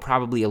still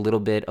probably a little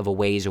bit of a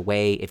ways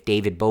away. If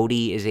David Bote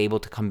is able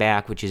to come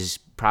back, which is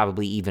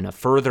probably even a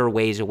further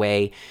ways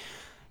away,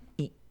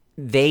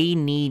 they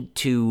need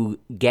to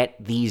get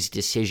these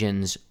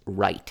decisions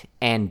right.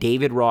 And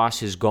David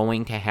Ross is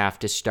going to have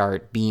to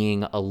start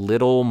being a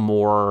little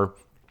more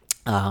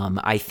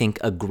I think,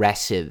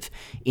 aggressive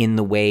in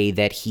the way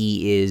that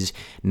he is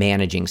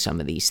managing some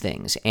of these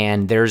things.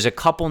 And there's a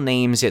couple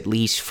names, at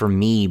least for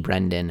me,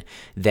 Brendan,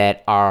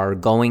 that are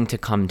going to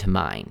come to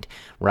mind,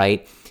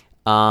 right?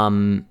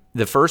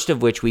 The first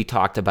of which we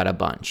talked about a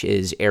bunch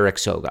is Eric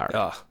Sogard.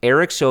 Ugh.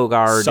 Eric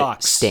Sogard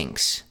Sucks.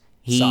 stinks.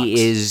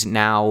 He is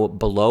now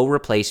below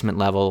replacement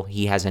level.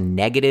 He has a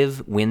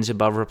negative wins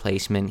above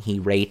replacement. He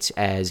rates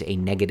as a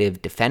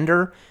negative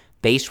defender,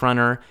 base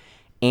runner,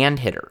 and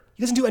hitter.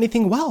 He doesn't do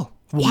anything well.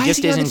 Why he just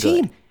is he on isn't the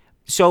team? good.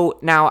 So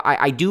now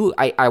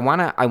I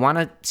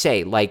wanna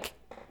say, like,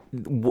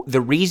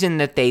 the reason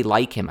that they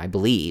like him, I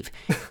believe,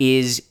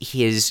 is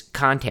his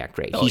contact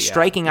rate. He's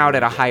striking out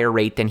at a higher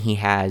rate than he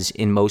has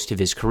in most of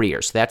his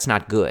career, so that's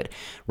not good,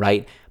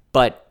 right?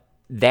 But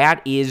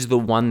that is the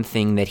one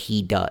thing that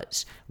he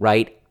does,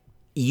 right?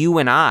 You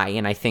and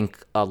I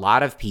think a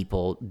lot of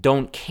people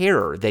don't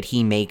care that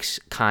he makes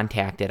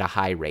contact at a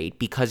high rate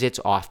because it's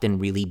often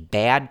really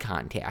bad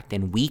contact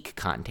and weak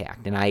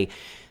contact. And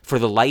for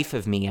the life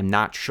of me, I'm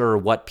not sure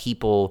what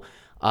people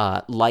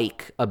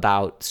like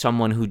about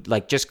someone who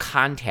like just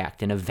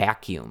contact in a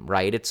vacuum,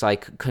 right? It's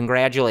like,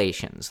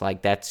 congratulations,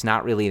 like that's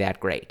not really that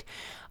great.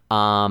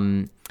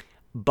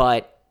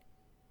 But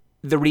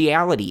the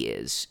reality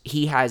is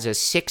he has a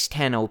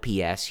 610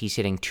 OPS, he's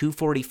hitting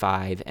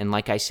 245, and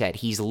like I said,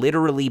 he's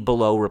literally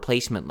below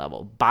replacement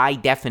level. By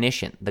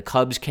definition, the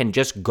Cubs can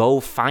just go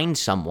find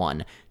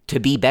someone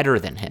to be better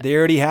than him. They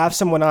already have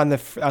someone on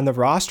the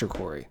roster,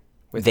 Corey.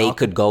 They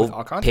could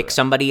go pick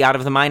somebody out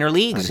of the minor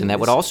leagues, and that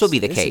would also be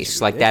the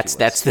case. Like that's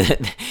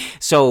the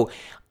so.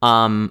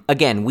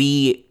 Again,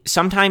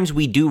 sometimes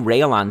we do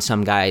rail on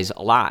some guys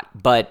a lot,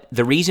 but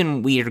the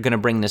reason we are going to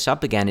bring this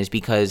up again is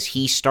because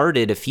he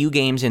started a few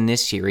games in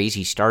this series.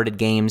 He started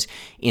games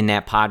in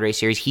that Padres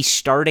series. He's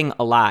starting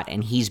a lot,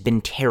 and he's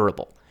been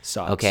terrible.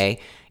 Sucks.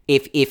 Okay.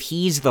 If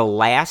he's the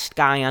last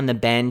guy on the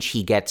bench,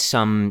 he gets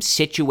some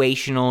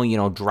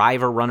situational,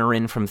 driver runner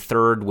in from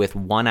third with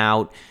one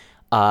out.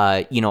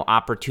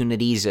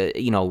 Opportunities,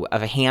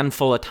 a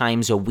handful of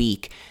times a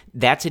week,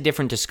 that's a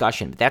different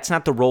discussion. That's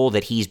not the role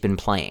that he's been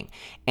playing.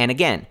 And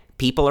again,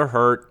 people are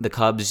hurt. The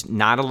Cubs,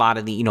 not a lot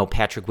of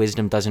Patrick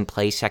Wisdom doesn't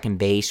play second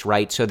base,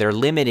 right? So they're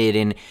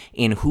limited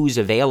in who's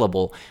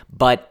available,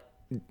 but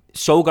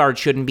Sogard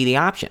shouldn't be the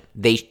option.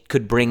 They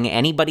could bring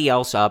anybody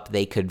else up.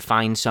 They could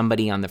find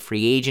somebody on the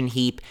free agent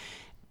heap.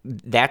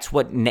 That's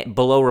what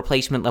below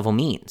replacement level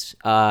means.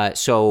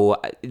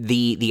 So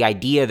the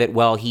idea that,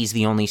 well, he's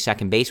the only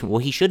second baseman, well,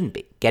 he shouldn't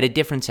be. Get a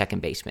different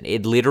second baseman.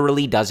 It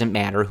literally doesn't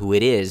matter who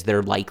it is.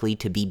 They're likely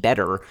to be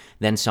better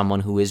than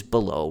someone who is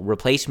below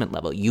replacement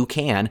level. You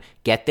can,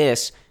 get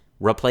this,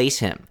 replace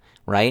him,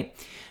 right?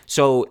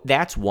 So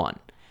that's one.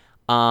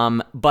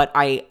 But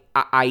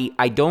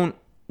I don't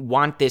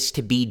want this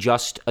to be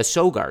just a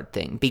Sogard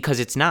thing, because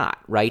it's not,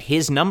 right?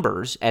 His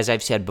numbers, as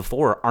I've said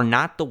before, are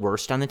not the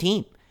worst on the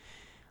team.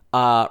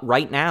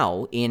 Right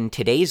now, in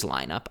today's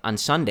lineup on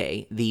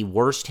Sunday, the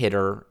worst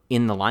hitter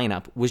in the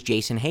lineup was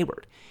Jason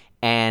Heyward.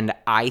 And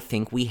I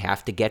think we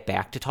have to get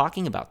back to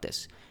talking about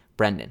this,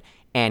 Brendan.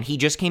 And he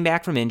just came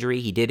back from injury.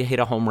 He did hit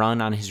a home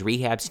run on his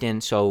rehab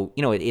stint. So,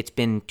 it's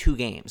been 2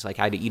 games. Like,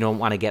 you don't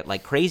want to get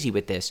like crazy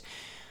with this.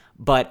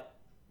 But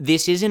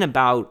this isn't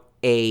about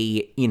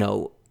a,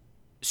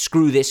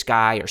 screw this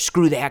guy or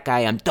screw that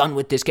guy. I'm done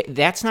with this guy.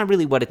 That's not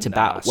really what it's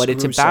about. What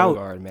it's about.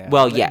 Sogard, man.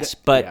 Well, yes,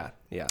 but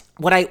yeah.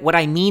 What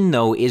I mean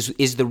though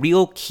is the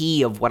real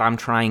key of what I'm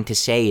trying to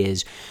say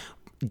is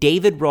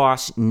David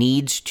Ross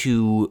needs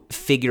to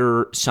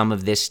figure some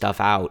of this stuff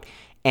out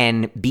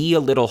and be a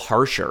little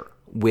harsher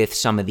with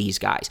some of these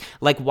guys.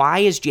 Like, why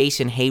is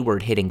Jason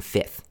Heyward hitting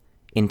 5th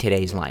in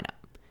today's lineup?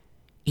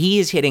 He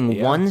is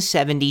hitting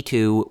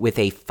 172 with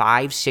a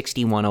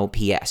 561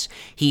 OPS.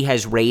 He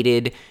has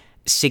rated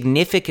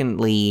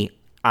significantly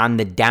on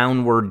the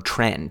downward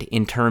trend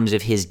in terms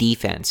of his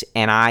defense.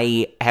 And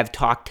I have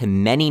talked to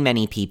many,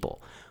 many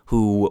people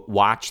who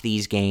watch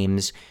these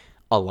games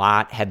a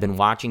lot, have been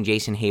watching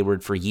Jason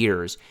Heyward for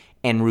years,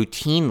 and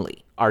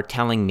routinely are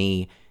telling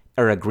me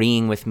or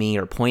agreeing with me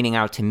or pointing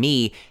out to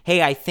me,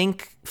 hey, I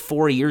think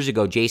 4 years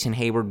ago Jason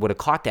Heyward would have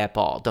caught that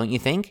ball, don't you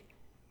think?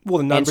 Well,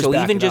 the numbers and so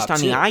back even it just up on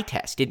too. the eye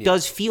test, it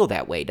does feel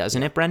that way,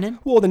 doesn't it, Brendan?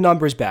 Well, the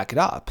numbers back it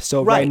up.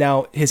 So right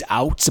now, his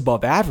outs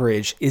above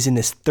average is in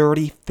his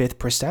 35th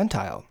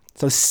percentile.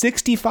 So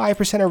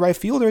 65% of right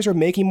fielders are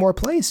making more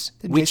plays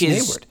than Which Jason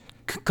is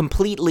Heyward.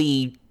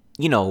 Completely,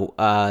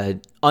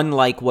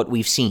 unlike what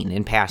we've seen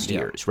in past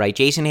years, right?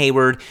 Jason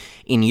Heyward,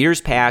 in years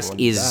past,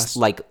 is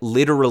like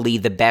literally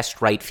the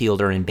best right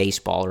fielder in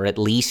baseball, or at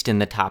least in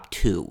the top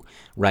 2,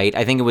 right?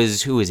 I think it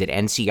was, who is it,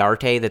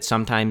 Enciarte, that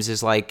sometimes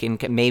is like,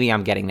 maybe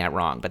I'm getting that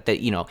wrong, but that,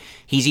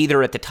 he's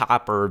either at the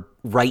top or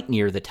right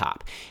near the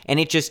top. And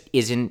it just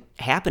isn't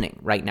happening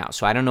right now.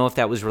 So I don't know if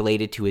that was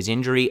related to his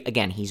injury.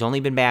 Again, he's only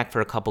been back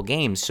for a couple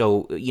games,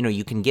 so,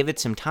 you can give it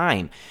some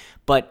time.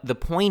 But the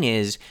point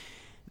is,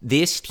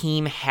 this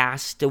team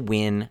has to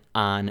win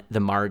on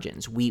the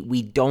margins.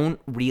 We don't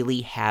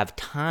really have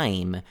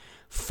time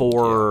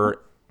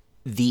for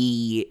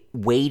the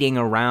waiting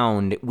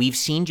around. We've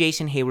seen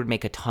Jason Heyward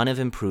make a ton of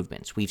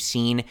improvements. We've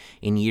seen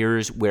in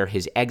years where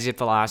his exit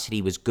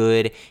velocity was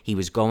good, he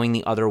was going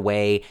the other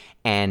way,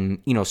 and,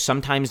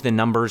 sometimes the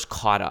numbers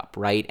caught up,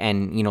 right?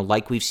 And,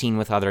 like we've seen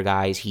with other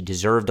guys, he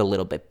deserved a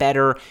little bit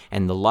better,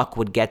 and the luck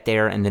would get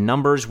there, and the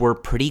numbers were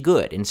pretty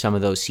good in some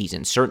of those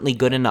seasons, certainly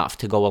good enough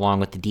to go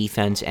along with the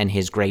defense and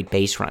his great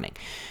base running.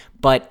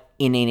 But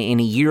in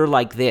a year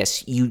like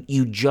this,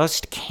 you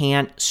just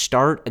can't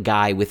start a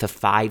guy with a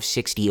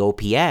 560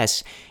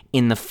 OPS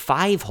in the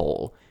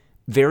 5-hole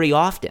very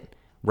often,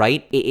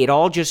 right? It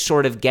all just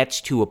sort of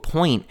gets to a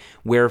point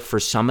where for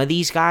some of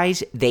these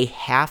guys, they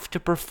have to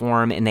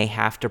perform, and they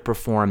have to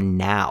perform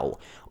now,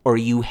 or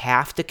you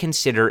have to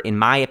consider, in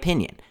my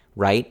opinion,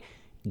 right,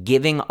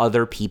 giving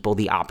other people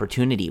the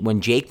opportunity.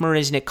 When Jake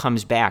Marisnick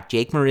comes back,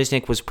 Jake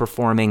Marisnick was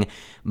performing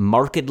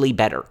markedly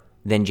better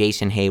than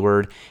Jason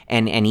Heyward,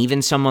 and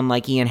even someone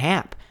like Ian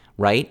Happ,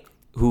 right,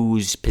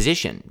 whose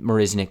position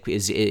Marisnick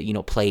is,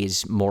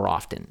 plays more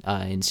often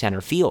in center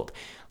field.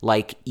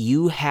 Like,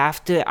 you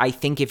have to, I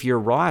think if you're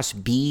Ross,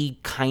 be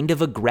kind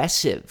of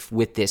aggressive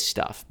with this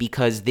stuff,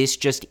 because this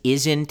just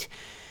isn't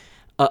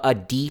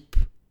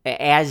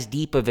as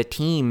deep of a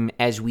team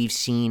as we've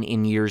seen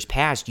in years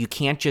past. You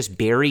can't just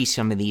bury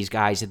some of these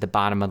guys at the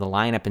bottom of the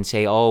lineup and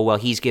say, oh, well,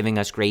 he's giving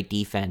us great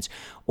defense.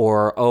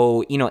 Or,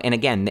 oh, and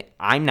again,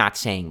 I'm not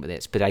saying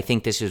this, but I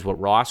think this is what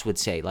Ross would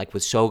say, like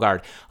with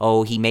Sogard.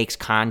 Oh, he makes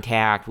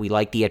contact. We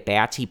like the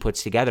at-bats he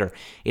puts together.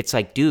 It's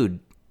like, dude,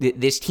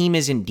 this team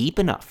isn't deep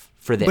enough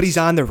for this. But he's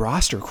on the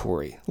roster,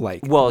 Corey.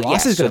 Like, well,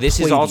 Ross yes. So this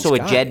is also a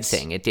Jed guys.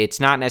 thing. It's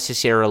not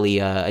necessarily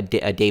a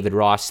David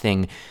Ross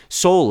thing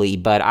solely,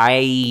 but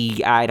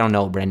I don't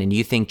know, Brendan. Do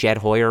you think Jed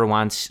Hoyer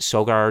wants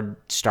Sogard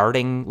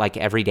starting like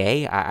every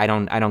day? I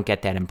don't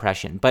get that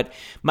impression. But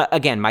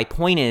again, my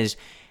point is,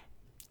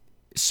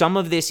 some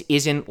of this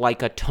isn't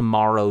like a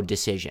tomorrow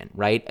decision,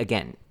 right?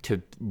 Again,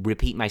 to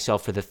repeat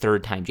myself for the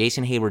third time,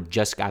 Jason Heyward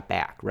just got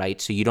back,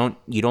 right? So you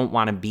don't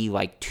want to be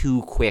like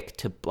too quick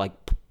to like,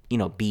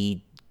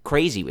 be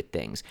crazy with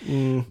things.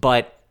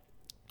 But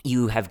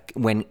you have,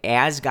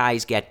 as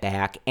guys get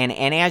back, and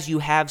as you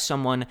have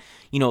someone,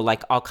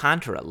 like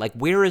Alcantara, like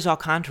where is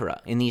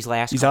Alcantara in these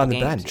last He's couple on the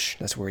games? bench.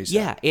 That's where he's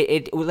at.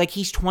 Like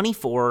he's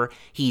 24,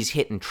 he's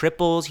hitting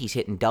triples, he's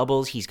hitting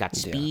doubles, he's got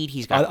speed,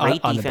 he's got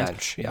great on defense. the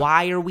bench, yeah.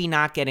 Why are we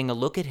not getting a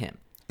look at him?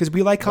 Because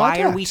we like contact.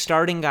 Why are we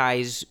starting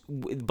guys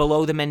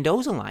below the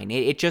Mendoza line?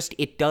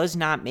 It does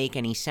not make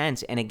any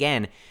sense. And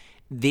again,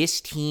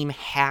 this team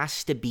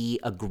has to be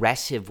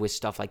aggressive with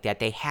stuff like that.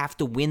 They have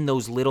to win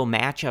those little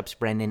matchups,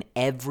 Brendan,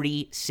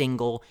 every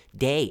single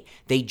day.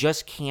 They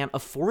just can't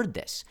afford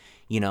this,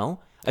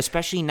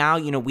 Especially now,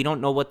 we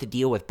don't know what the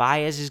deal with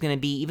Baez is going to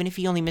be. Even if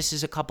he only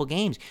misses a couple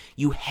games,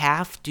 you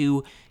have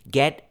to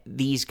get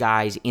these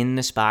guys in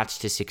the spots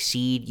to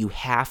succeed. You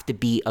have to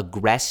be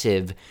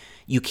aggressive.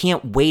 You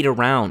can't wait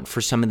around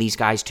for some of these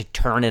guys to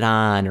turn it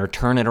on or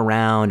turn it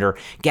around or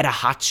get a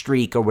hot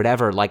streak or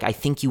whatever. Like, I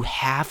think you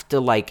have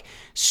to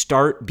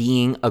start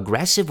being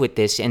aggressive with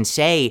this and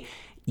say,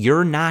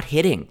 you're not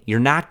hitting. You're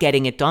not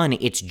getting it done.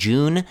 It's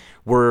June.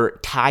 We're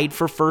tied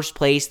for first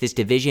place. This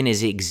division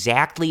is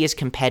exactly as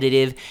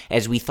competitive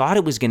as we thought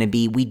it was going to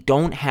be. We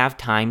don't have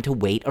time to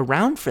wait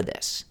around for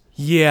this.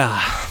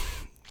 Yeah.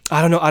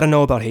 I don't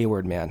know about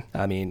Heyward, man.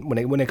 I mean,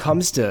 when it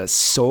comes to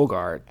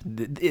Sogard,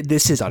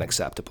 this is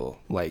unacceptable.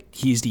 Like,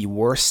 he's the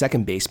worst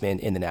second baseman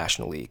in the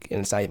National League,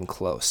 and it's not even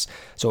close.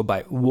 So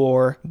by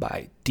WAR,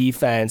 by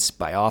defense,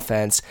 by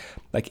offense,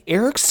 like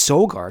Eric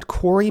Sogard,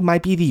 Corey,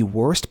 might be the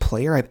worst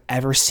player I've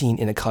ever seen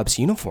in a Cubs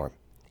uniform.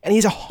 And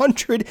he's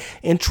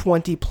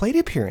 120 plate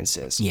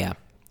appearances. Yeah.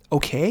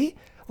 Okay?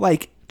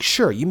 Like,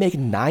 sure, you make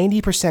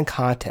 90%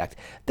 contact.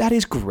 That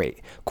is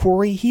great.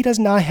 Corey, he does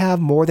not have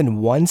more than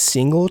one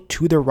single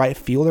to the right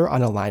fielder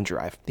on a line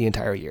drive the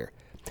entire year.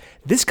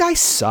 This guy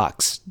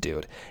sucks,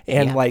 dude.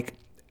 And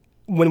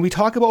when we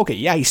talk about, okay,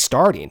 yeah, he's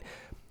starting,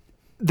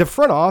 the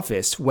front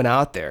office went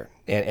out there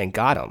and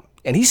got him,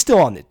 and he's still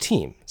on the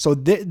team. So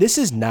this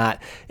is not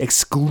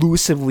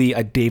exclusively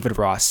a David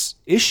Ross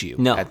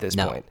issue at this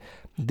point.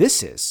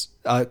 This is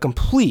a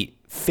complete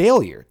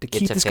failure to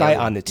keep this guy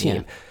on the team.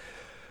 Yeah.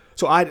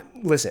 So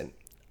listen,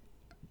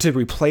 to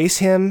replace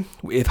him,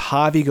 if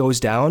Javi goes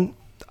down,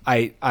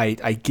 I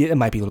get it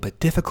might be a little bit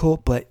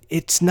difficult, but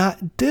it's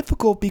not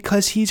difficult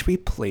because he's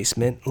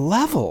replacement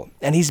level.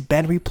 And he's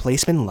been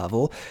replacement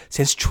level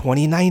since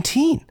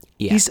 2019.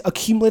 Yeah. He's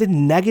accumulated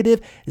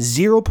negative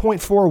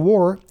 0.4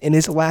 WAR in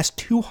his last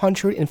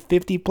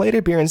 250 plate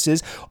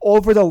appearances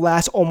over the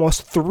last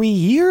almost 3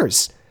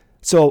 years.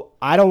 So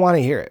I don't want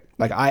to hear it.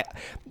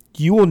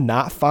 You will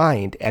not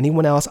find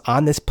anyone else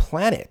on this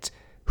planet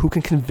who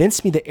can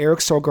convince me that Eric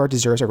Sogard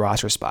deserves a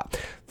roster spot.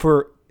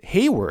 For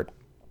Heyward,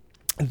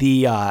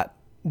 the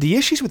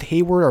issues with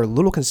Heyward are a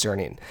little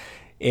concerning,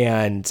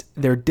 and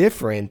they're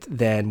different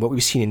than what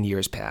we've seen in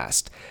years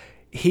past.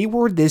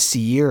 Heyward this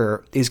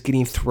year is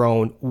getting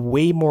thrown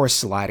way more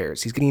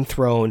sliders. He's getting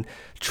thrown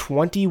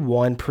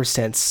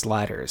 21%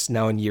 sliders.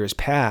 Now, in years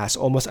past,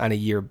 almost on a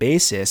year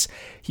basis,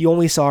 he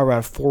only saw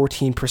around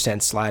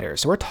 14%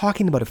 sliders. So we're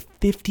talking about a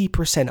 50%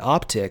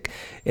 uptick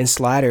in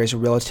sliders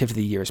relative to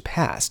the years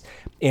past.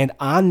 And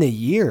on the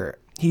year,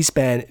 he's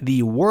been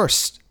the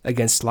worst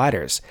against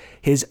sliders.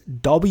 His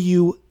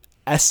WSL,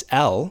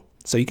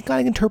 so you can kind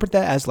of interpret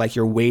that as like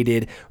your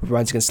weighted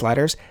runs against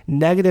sliders,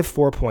 negative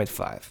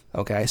 4.5.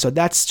 Okay, so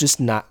that's just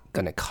not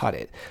going to cut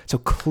it. So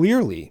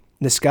clearly,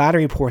 the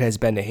scouting report has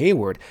been to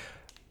Heyward,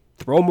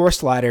 throw more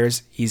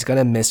sliders, he's going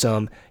to miss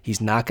them,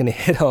 he's not going to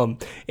hit them,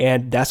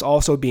 and that's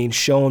also being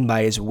shown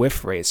by his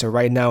whiff rate. So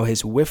right now,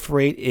 his whiff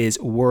rate is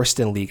worse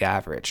than league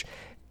average.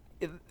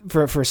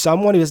 For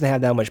someone who doesn't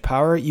have that much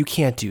power, you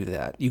can't do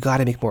that. You got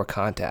to make more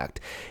contact.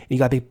 You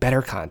got to make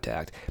better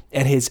contact.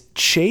 And his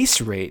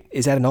chase rate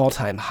is at an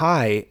all-time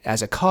high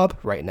as a Cub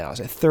right now. It's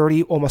at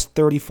almost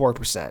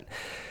 34%.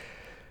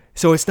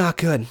 So it's not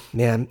good,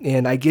 man.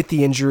 And I get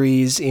the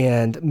injuries,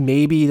 and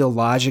maybe the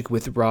logic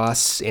with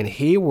Ross and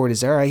Hayward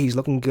is, all right, he's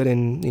looking good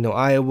in,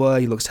 Iowa.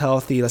 He looks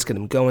healthy. Let's get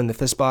him going in the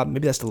fifth spot.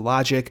 Maybe that's the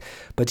logic.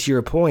 But to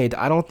your point,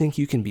 I don't think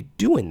you can be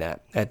doing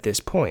that at this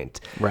point.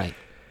 Right.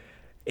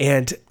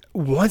 And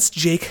once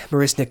Jake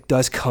Marisnick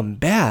does come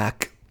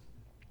back,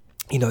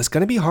 it's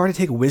going to be hard to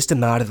take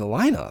Wisdom out of the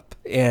lineup.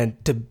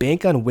 And to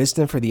bank on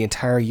Wisdom for the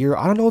entire year,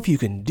 I don't know if you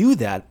can do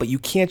that, but you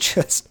can't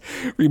just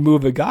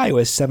remove a guy who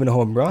has 7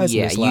 home runs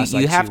in his last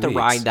you have 2 to weeks.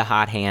 ride the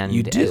hot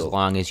hand as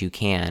long as you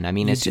can. I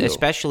mean,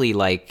 especially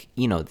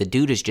the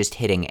dude is just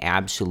hitting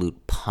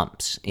absolute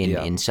pumps.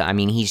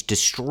 He's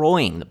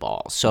destroying the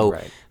ball. So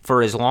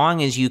for as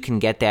long as you can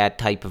get that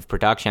type of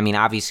production, I mean,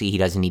 obviously he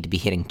doesn't need to be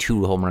hitting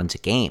 2 home runs a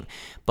game,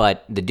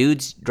 but the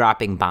dude's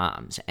dropping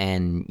bombs,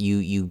 and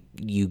you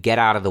get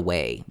out of the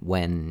way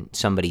when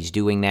somebody's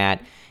doing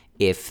that.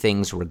 If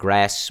things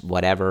regress,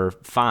 whatever,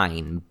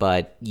 fine,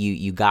 but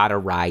you gotta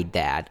ride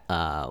that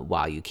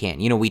while you can.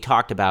 We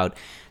talked about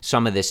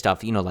some of this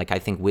stuff. I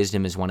think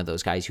Wisdom is one of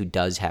those guys who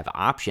does have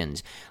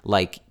options.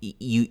 Like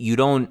you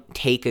don't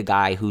take a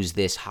guy who's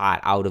this hot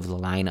out of the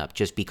lineup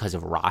just because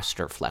of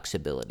roster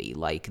flexibility.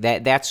 Like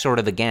that's sort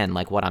of again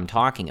like what I'm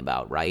talking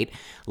about, right?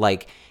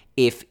 Like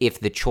if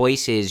the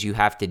choice is you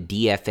have to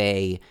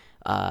DFA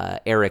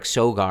Eric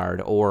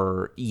Sogard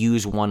or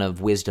use one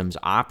of Wisdom's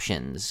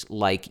options,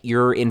 like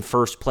you're in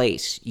first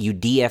place. You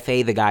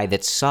DFA the guy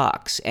that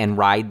sucks and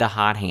ride the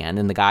hot hand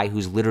and the guy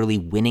who's literally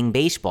winning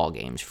baseball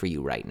games for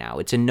you right now.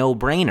 It's a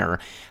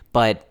no-brainer,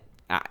 but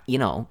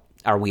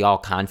are we all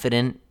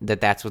confident that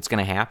that's what's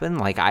going to happen?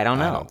 Like, I don't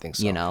know. I don't think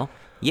so.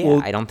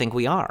 I don't think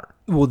we are.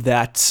 Well,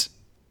 that's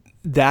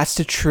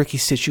the tricky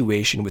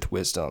situation with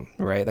Wisdom,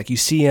 right? Like you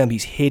see him,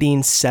 he's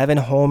hitting 7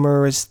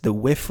 homers. The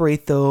whiff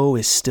rate, though,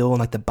 is still in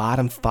like the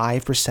bottom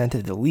 5%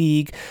 of the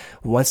league.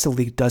 Once the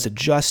league does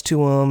adjust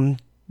to him,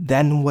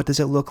 then what does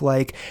it look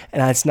like?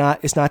 And it's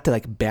not to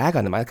like bag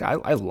on him.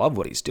 I love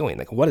what he's doing.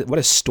 Like what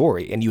a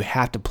story. And you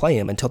have to play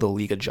him until the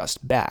league adjusts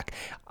back.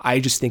 I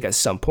just think at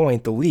some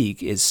point the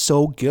league is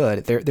so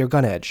good, they're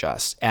gonna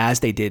adjust, as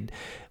they did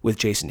with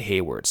Jason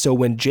Hayward. So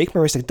when Jake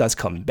Marisnick does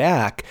come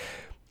back,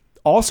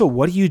 also,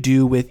 what do you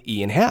do with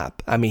Ian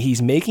Happ? I mean,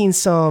 he's making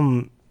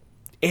some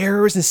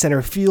errors in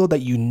center field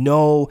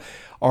that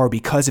are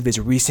because of his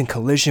recent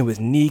collision with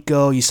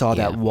Nico. You saw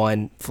that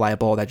one fly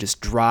ball that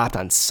just dropped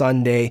on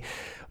Sunday.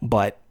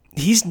 But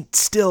he's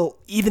still,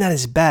 even at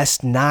his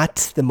best,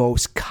 not the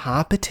most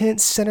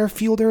competent center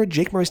fielder.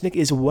 Jake Marisnick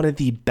is one of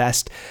the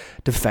best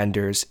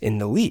defenders in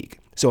the league.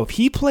 So if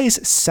he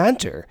plays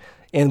center,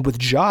 and with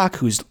Jock,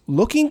 who's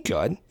looking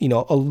good,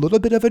 a little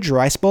bit of a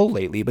dry spell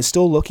lately, but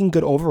still looking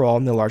good overall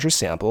in the larger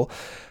sample,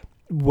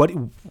 what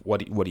do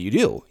you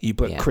do? You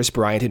put Chris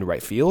Bryant in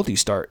right field, you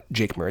start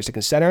Jake Marisnick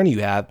in center, and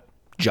you have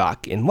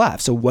Jock in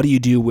left. So what do you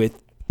do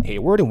with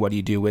Hayward, and what do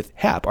you do with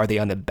Happ? Are they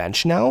on the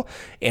bench now?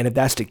 And if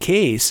that's the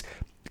case,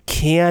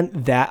 can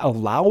that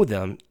allow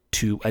them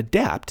to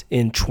adapt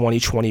in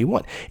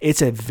 2021?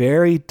 It's a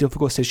very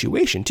difficult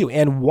situation, too.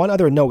 And one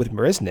other note with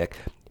Marisnick,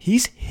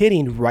 he's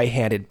hitting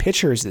right-handed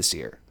pitchers this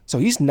year. So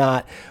he's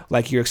not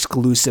like your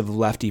exclusive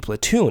lefty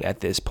platoon at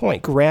this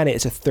point. Granted,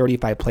 it's a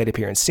 35 plate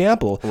appearance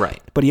sample,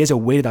 right? But he has a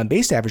weighted on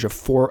base average of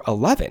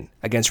 411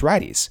 against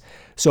righties.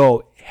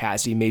 So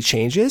has he made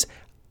changes?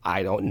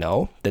 I don't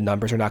know. The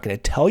numbers are not going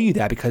to tell you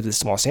that because of the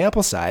small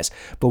sample size.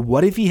 But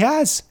what if he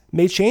has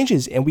made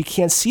changes and we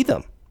can't see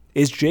them?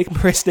 Is Jake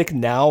Marisnick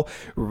now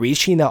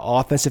reaching that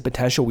offensive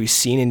potential we've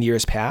seen in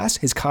years past?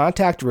 His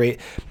contact rate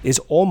is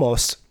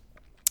almost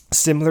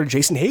similar to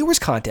Jason Hayward's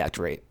contact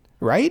rate,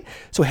 right?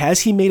 So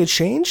has he made a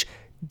change?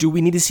 Do we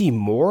need to see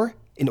more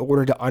in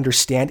order to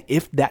understand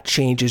if that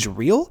change is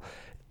real?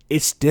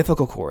 It's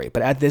difficult, Corey.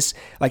 But at this,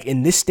 like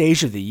in this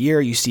stage of the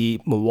year, you see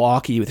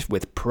Milwaukee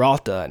with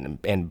Peralta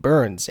and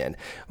Burns and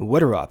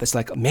Woodruff. It's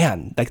like,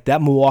 man, like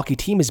that Milwaukee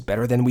team is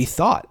better than we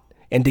thought.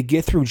 And to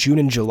get through June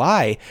and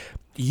July,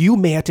 you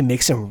may have to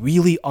make some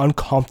really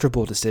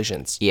uncomfortable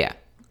decisions. Yeah.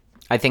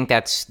 I think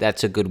that's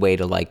a good way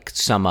to like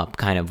sum up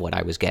kind of what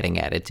I was getting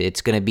at.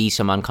 It's going to be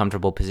some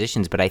uncomfortable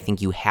positions, but I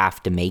think you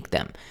have to make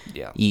them.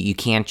 Yeah. You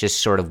can't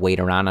just sort of wait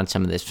around on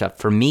some of this stuff.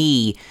 For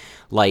me,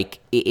 like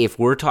if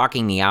we're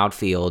talking the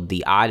outfield,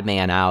 the odd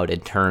man out in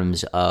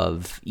terms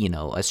of,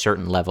 a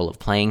certain level of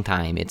playing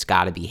time, it's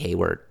got to be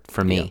Hayward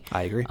for me. Yeah,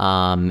 I agree.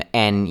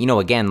 And,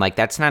 again, like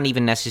that's not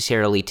even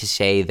necessarily to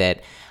say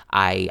that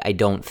I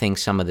don't think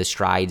some of the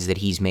strides that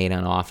he's made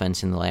on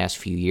offense in the last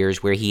few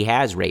years, where he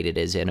has rated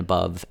as an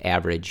above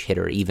average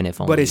hitter, even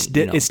if only, but it's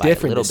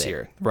different this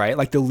year, right?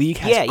 Like the league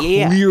has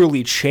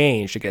clearly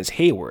changed against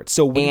Hayward.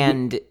 So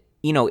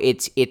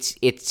it's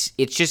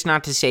just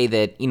not to say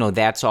that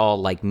that's all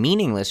like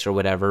meaningless or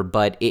whatever,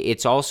 but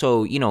it's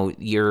also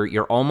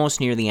you're almost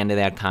near the end of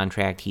that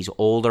contract. He's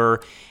older.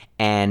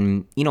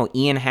 And,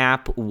 Ian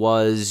Happ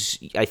was,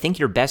 I think,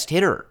 your best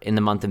hitter in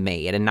the month of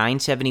May. At a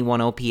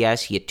 971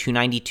 OPS, he had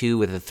 292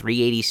 with a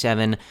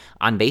 387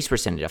 on-base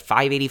percentage, a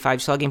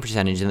 585 slugging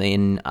percentage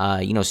in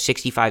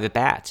 65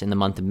 at-bats in the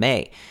month of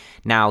May.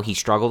 Now, he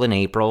struggled in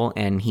April,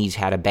 and he's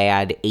had a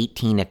bad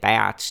 18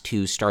 at-bats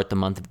to start the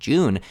month of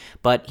June,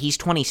 but he's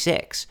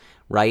 26,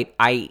 right?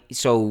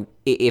 So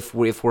if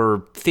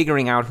we're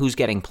figuring out who's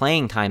getting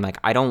playing time, like,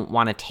 I don't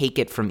want to take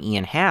it from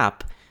Ian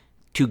Happ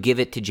to give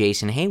it to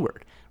Jason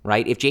Heyward,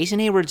 right? If Jason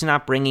Hayward's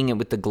not bringing it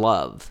with the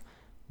glove,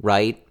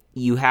 right,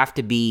 you have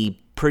to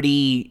be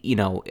pretty,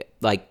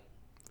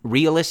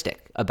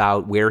 realistic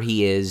about where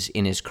he is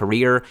in his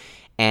career.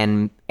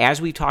 And as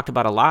we've talked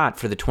about a lot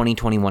for the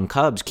 2021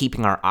 Cubs,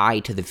 keeping our eye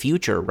to the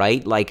future,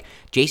 right? Like,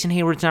 Jason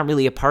Hayward's not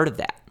really a part of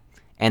that.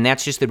 And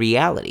that's just the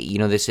reality.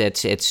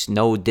 It's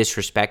no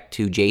disrespect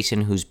to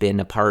Jason, who's been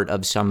a part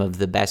of some of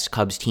the best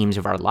Cubs teams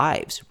of our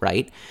lives,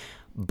 right?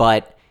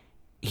 But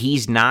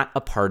he's not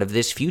a part of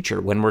this future.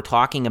 When we're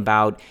talking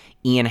about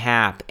Ian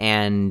Happ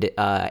and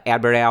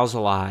Adbert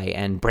Alzolay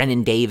and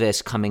Brendan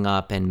Davis coming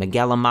up and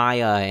Miguel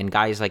Amaya and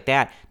guys like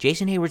that,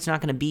 Jason Hayward's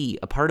not going to be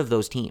a part of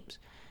those teams,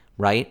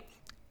 right?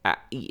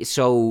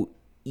 So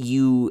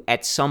you,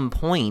 at some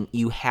point,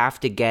 you have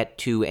to get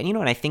to, and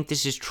I think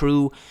this is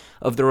true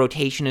of the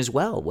rotation as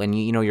well. When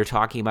you're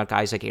talking about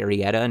guys like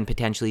Arrieta and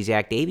potentially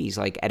Zach Davies,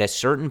 like, at a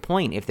certain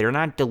point, if they're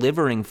not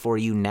delivering for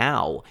you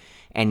now,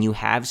 and you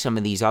have some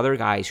of these other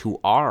guys who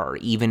are,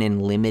 even in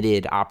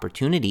limited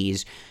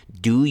opportunities,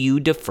 do you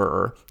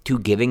defer to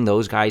giving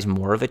those guys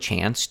more of a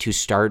chance to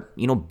start,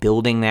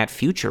 building that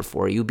future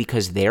for you,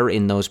 because they're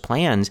in those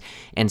plans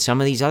and some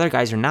of these other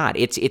guys are not?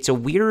 It's a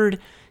weird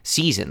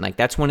season. Like,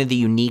 that's one of the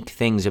unique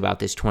things about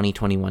this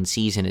 2021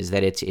 season, is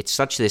that it's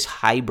such this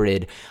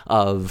hybrid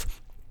of,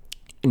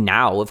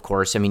 now, of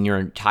course, I mean,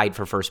 you're tied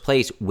for first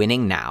place,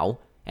 winning now,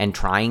 and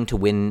trying to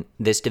win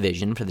this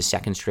division for the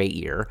second straight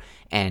year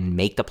and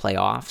make the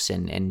playoffs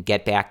and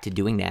get back to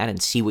doing that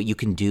and see what you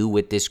can do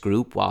with this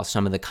group while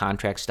some of the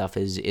contract stuff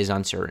is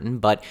uncertain.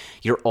 But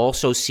you're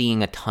also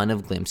seeing a ton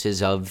of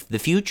glimpses of the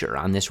future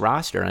on this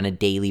roster on a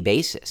daily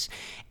basis.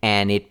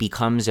 And it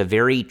becomes a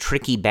very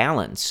tricky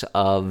balance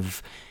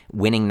of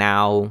winning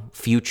now,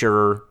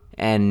 future,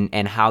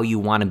 and how you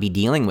want to be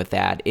dealing with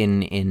that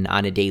in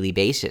on a daily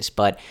basis.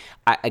 But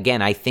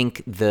I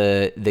think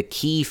the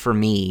key for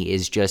me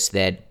is just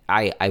that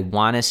I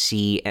want to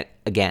see,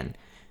 again,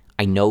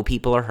 I know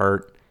people are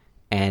hurt,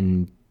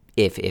 and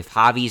if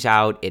Javi's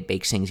out, it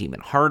makes things even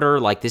harder.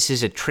 Like, this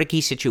is a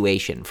tricky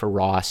situation for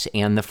Ross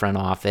and the front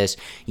office.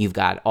 You've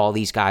got all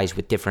these guys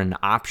with different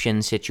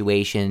option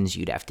situations.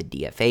 You'd have to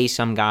DFA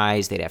some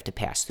guys. They'd have to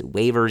pass through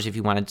waivers if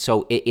you wanted.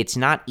 So it's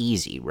not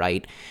easy,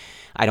 right?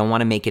 I don't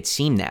want to make it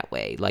seem that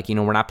way. Like,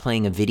 we're not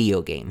playing a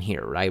video game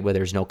here, right, where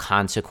there's no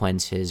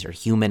consequences or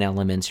human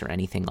elements or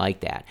anything like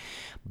that.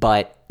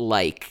 But,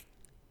 like,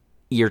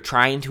 you're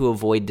trying to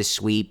avoid the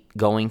sweep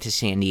going to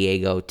San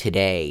Diego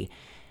today.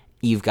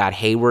 You've got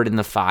Heyward in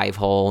the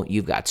 5-hole.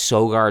 You've got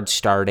Sogard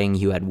starting.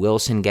 You had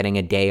Wilson getting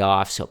a day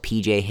off, so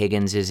PJ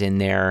Higgins is in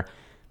there.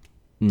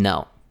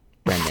 No,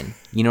 Brendan.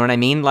 You know what I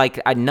mean?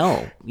 Like, I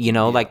know.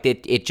 Like,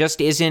 it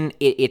just isn't.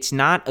 It's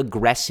not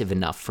aggressive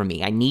enough for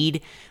me. I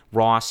need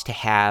Ross to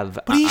have.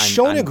 But he's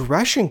shown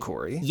aggression,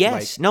 Corey.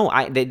 Yes.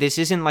 This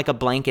isn't like a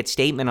blanket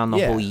statement on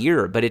the whole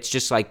year, but it's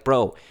just like,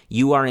 bro,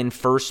 you are in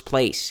first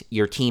place.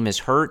 Your team is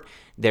hurt.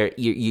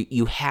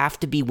 You have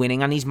to be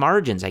winning on these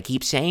margins. I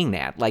keep saying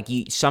that. Like,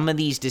 some of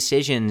these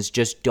decisions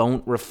just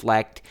don't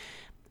reflect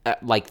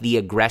like the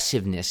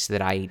aggressiveness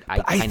that I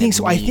think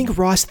so. I think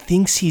Ross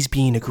thinks he's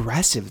being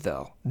aggressive,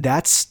 though.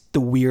 That's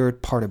the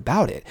weird part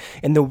about it.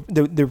 And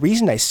the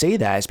reason I say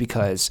that is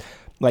because,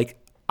 like,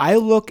 I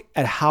look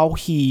at how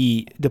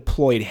he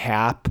deployed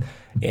Happ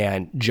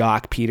and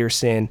Jock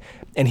Peterson,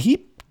 and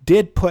he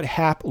did put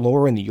Happ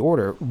lower in the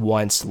order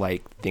once,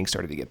 like, things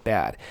started to get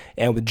bad.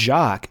 And with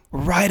Jock,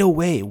 right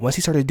away, once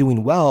he started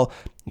doing well,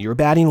 you're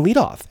batting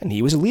leadoff, and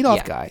he was a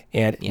leadoff guy.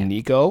 And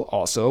Nico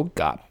also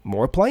got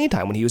more playing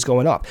time when he was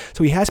going up.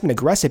 So he has been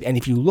aggressive, and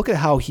if you look at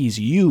how he's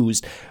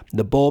used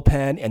the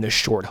bullpen and the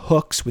short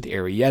hooks with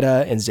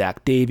Arrieta and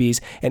Zach Davies,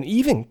 and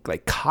even,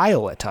 like,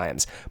 Kyle at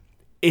times,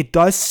 it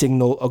does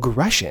signal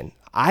aggression.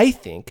 I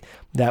think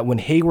that when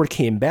Heyward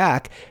came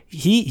back,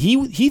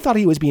 he thought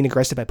he was being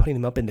aggressive by putting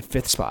him up in the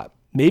 5th spot.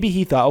 Maybe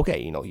he thought,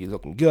 okay, he's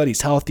looking good,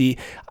 he's healthy.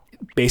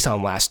 Based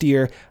on last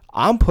year,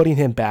 I'm putting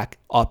him back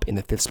up in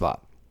the 5th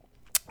spot.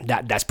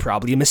 That's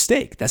probably a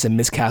mistake. That's a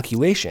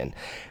miscalculation.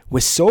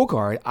 With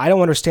Sogard, I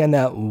don't understand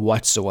that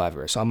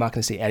whatsoever, so I'm not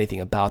going to say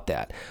anything about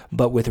that.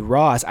 But with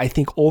Ross, I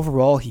think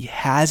overall he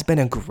has been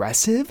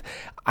aggressive.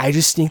 I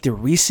just think the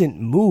recent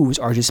moves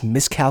are just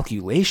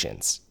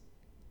miscalculations.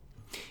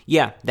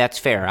 Yeah, that's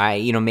fair.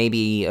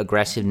 Maybe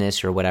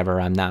aggressiveness or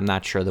whatever. I'm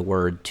not sure the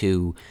word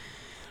to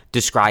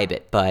describe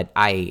it, but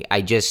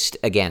I just,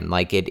 again,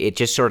 like, it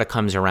just sort of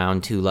comes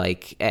around to,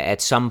 like,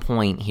 at some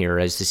point here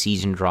as the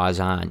season draws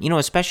on,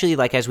 especially,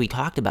 like, as we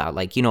talked about,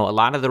 like, a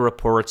lot of the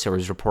reports, there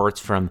was reports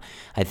from,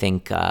 I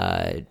think,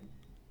 JP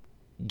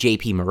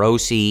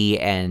Morosi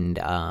and,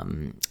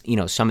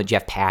 some of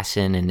Jeff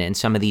Passan and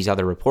some of these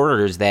other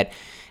reporters that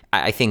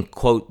I think,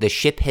 quote, the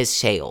ship has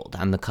sailed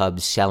on the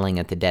Cubs selling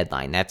at the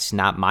deadline. That's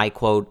not my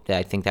quote.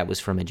 I think that was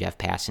from a Jeff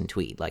Passan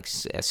tweet. Like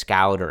a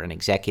scout or an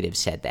executive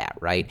said that,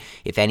 right?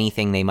 If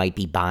anything, they might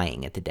be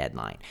buying at the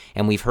deadline.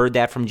 And we've heard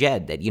that from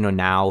Jed, that,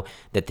 now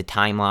that the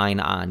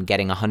timeline on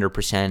getting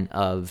 100%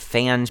 of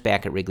fans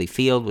back at Wrigley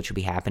Field, which will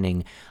be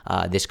happening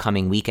this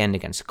coming weekend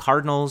against the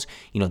Cardinals,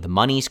 the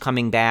money's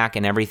coming back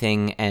and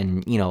everything.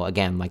 And,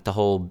 again, like the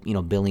whole,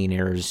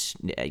 billionaires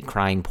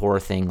crying poor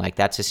thing, like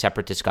that's a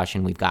separate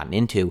discussion we've gotten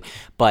into.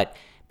 But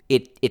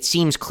it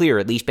seems clear,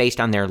 at least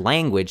based on their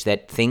language,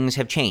 that things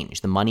have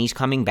changed. The money's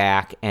coming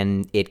back,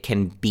 and it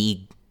can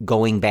be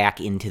going back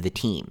into the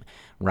team,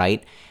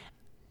 right?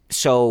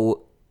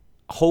 So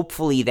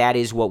hopefully that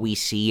is what we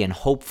see, and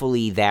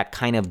hopefully that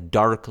kind of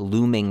dark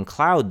looming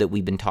cloud that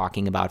we've been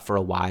talking about for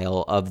a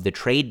while of the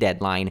trade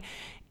deadline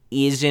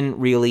isn't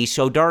really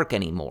so dark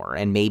anymore,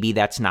 and maybe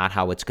that's not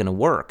how it's going to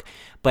work.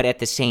 But at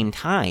the same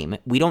time,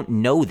 we don't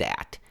know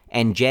that.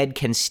 And Jed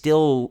can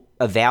still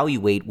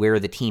evaluate where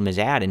the team is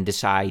at and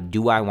decide,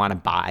 do I want to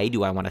buy?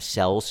 Do I want to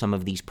sell some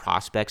of these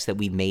prospects that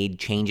we've made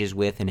changes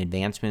with and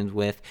advancements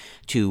with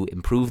to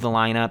improve the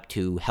lineup,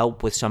 to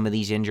help with some of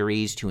these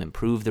injuries, to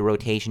improve the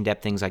rotation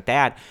depth, things like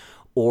that?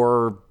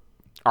 Or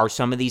are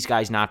some of these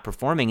guys not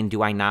performing, and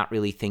do I not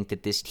really think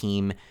that this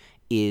team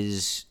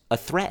is a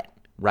threat,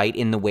 right,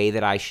 in the way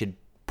that I should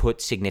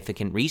put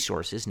significant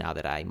resources, now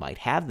that I might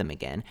have them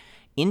again,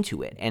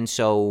 into it? And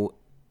so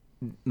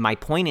my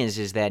point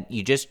is that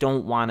you just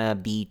don't want to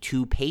be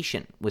too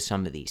patient with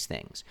some of these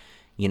things.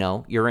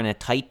 You're in a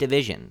tight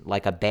division.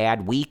 Like a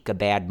bad week, a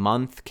bad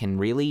month can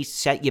really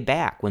set you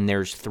back when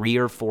there's 3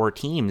 or 4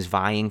 teams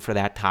vying for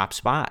that top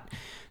spot.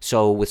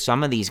 So with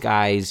some of these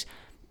guys,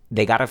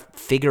 they got to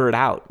figure it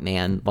out,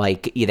 man.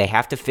 Like they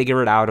have to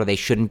figure it out, or they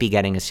shouldn't be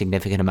getting a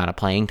significant amount of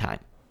playing time.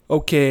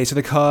 Okay, so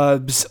the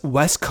Cubs'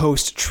 West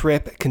Coast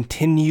trip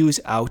continues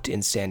out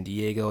in San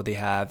Diego. They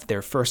have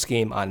their first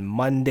game on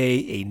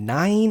Monday, a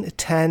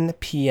 9:10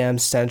 p.m.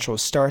 Central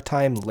start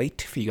time,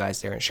 late for you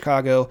guys there in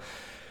Chicago.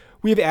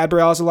 We have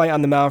Adbert Alzolay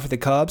on the mound for the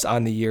Cubs.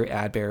 On the year,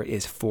 Adbert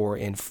is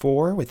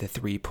 4-4 with a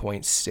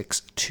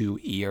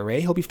 3.62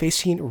 ERA. He'll be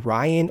facing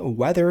Ryan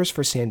Weathers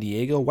for San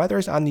Diego.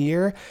 Weathers on the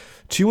year,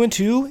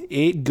 2-2,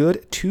 a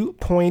good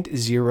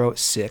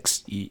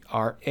 2.06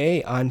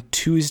 ERA. On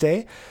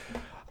Tuesday,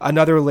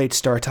 another late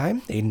start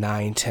time, a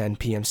 9:10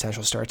 p.m.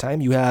 Central start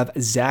time. You have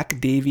Zach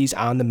Davies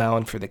on the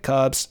mound for the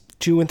Cubs,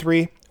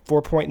 2-3,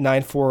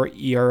 4.94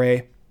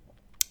 ERA.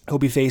 He'll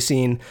be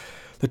facing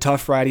the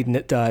tough righty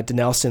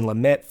Dinelson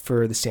Lamet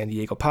for the San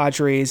Diego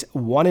Padres,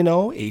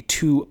 1-0, a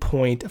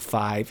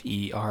 2.5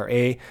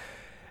 ERA.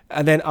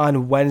 And then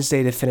on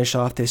Wednesday, to finish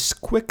off this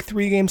quick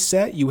 3-game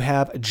set, you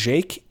have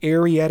Jake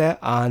Arrieta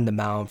on the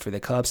mound for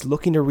the Cubs,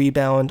 looking to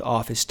rebound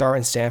off his start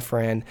in San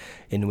Fran,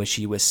 in which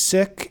he was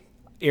sick.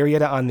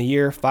 Arrieta on the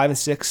year,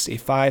 5-6, a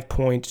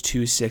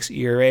 5.26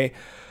 ERA.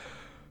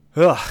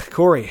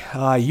 Corey,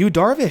 Yu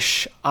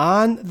Darvish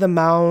on the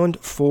mound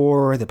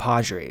for the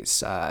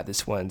Padres.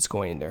 This one's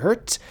going to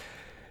hurt.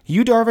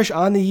 Yu Darvish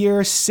on the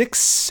year,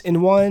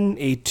 6-1,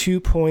 a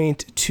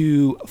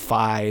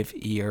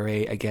 2.25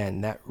 ERA.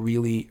 Again, that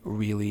really,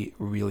 really,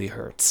 really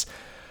hurts.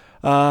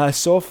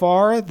 So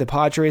far, the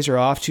Padres are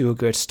off to a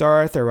good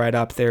start. They're right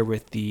up there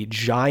with the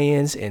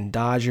Giants and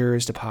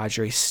Dodgers. The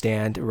Padres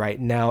stand right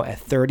now at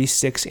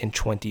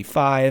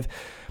 36-25.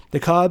 The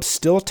Cubs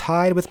still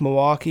tied with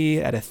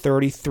Milwaukee at a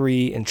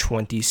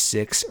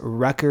 33-26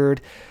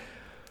 record.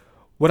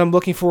 What I'm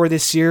looking for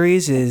this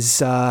series is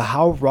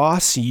how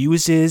Ross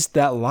uses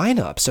that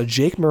lineup. So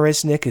Jake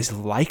Marisnick is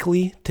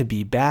likely to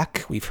be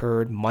back. We've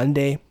heard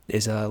Monday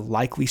is a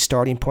likely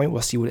starting point.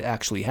 We'll see what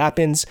actually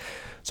happens.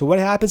 So what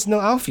happens in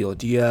the outfield?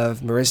 Do you have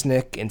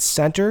Marisnick in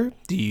center?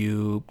 Do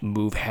you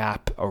move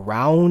Happ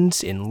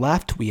around in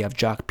left? We have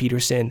Jock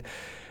Peterson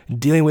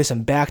dealing with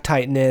some back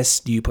tightness.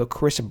 Do you put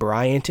Chris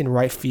Bryant in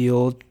right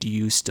field? Do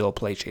you still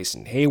play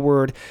Jason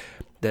Hayward?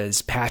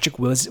 Does Patrick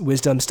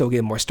Wisdom still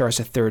get more starts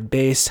at third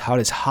base? How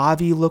does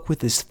Javi look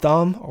with his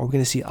thumb? Are we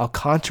going to see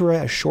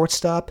Alcantara as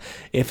shortstop?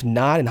 If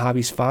not, and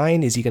Javi's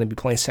fine, is he going to be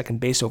playing second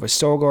base over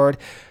Sogard?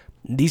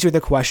 These are the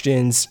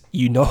questions.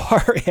 You know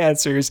our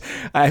answers.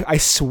 I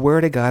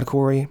swear to God,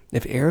 Corey,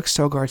 if Eric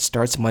Sogard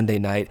starts Monday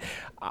night,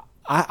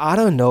 I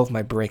don't know if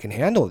my brain can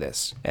handle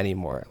this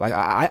anymore. Like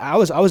I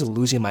was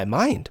losing my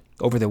mind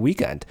over the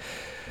weekend.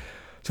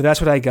 So that's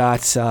what I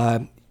got.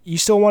 You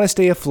still want to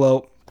stay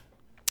afloat.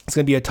 It's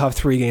going to be a tough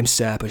 3-game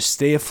set, but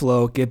stay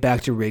afloat, get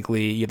back to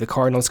Wrigley. You have the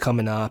Cardinals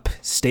coming up.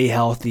 Stay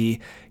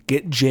healthy.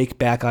 Get Jake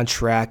back on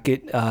track.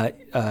 Get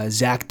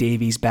Zach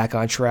Davies back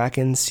on track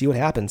and see what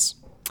happens.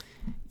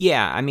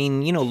 Yeah, I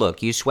mean,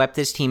 look, you swept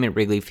this team at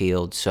Wrigley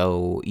Field,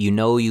 so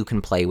you can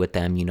play with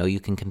them. You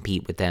can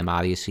compete with them.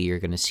 Obviously, you're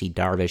going to see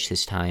Darvish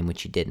this time,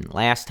 which you didn't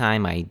last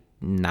time. I'm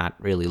not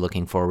really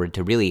looking forward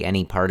to really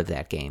any part of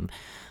that game.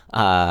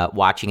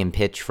 Watching him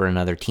pitch for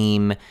another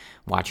team,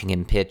 watching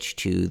him pitch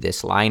to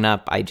this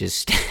lineup, I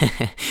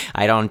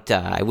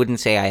wouldn't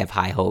say I have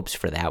high hopes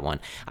for that one.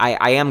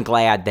 I am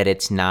glad that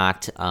it's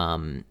not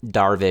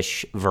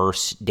Darvish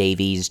versus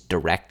Davies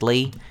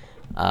directly,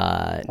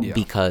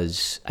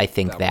 because I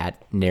think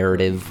that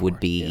narrative would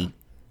be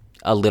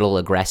a little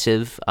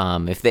aggressive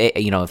if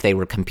they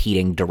were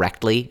competing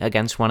directly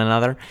against one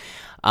another.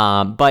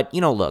 But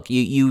look,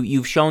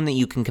 you've shown that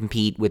you can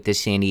compete with this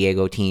San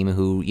Diego team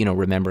who,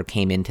 remember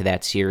came into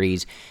that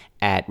series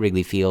at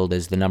Wrigley Field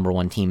as the number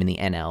one team in the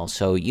NL.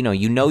 So,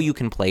 you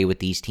can play with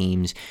these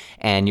teams,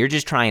 and you're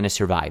just trying to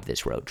survive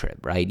this road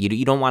trip, right?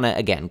 You don't want to,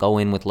 again, go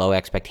in with low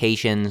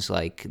expectations.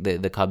 Like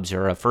the Cubs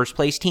are a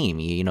first-place team.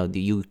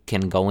 You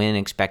can go in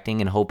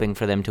expecting and hoping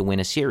for them to win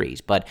a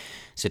series. But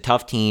it's a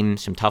tough team,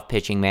 some tough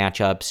pitching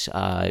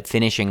matchups,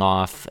 finishing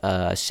off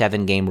a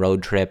 7-game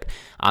road trip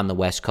on the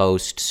West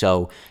Coast.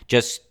 So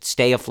just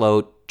stay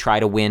afloat. Try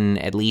to win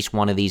at least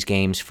one of these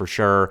games for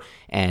sure,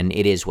 and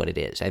it is what it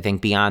is. I think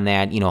beyond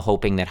that,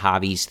 hoping that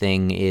Javi's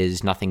thing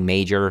is nothing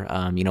major.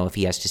 If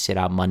he has to sit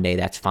out Monday,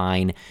 that's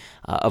fine.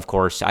 Of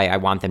course, I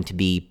want them to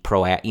be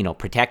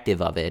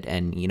protective of it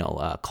and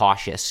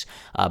cautious,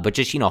 but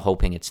just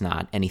hoping it's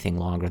not anything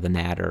longer than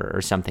that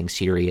or something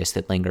serious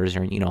that lingers,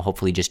 or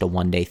hopefully just a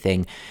one-day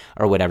thing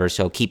or whatever.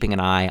 So keeping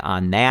an eye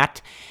on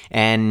that,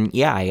 and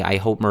I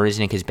hope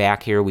Marisnick is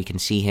back here. We can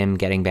see him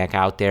getting back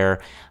out there,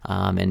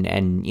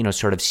 and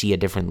sort of see a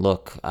different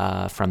look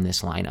from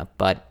this lineup,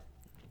 but.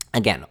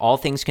 Again, all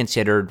things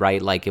considered,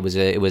 right? Like it was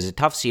a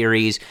tough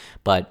series,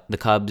 but the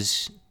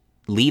Cubs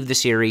leave the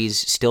series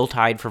still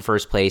tied for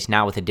first place,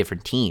 now with a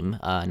different team,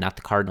 not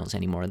the Cardinals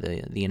anymore,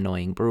 the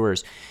annoying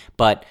Brewers.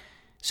 But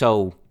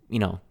so,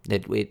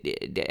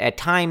 at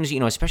times,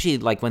 especially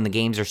like when the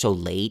games are so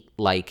late,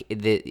 like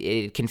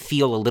it can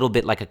feel a little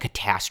bit like a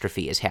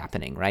catastrophe is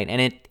happening, right?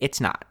 And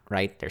it's not,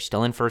 right? They're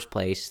still in first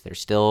place. They're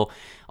still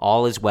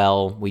all is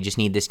well. We just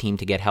need this team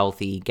to get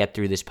healthy, get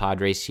through this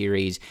Padres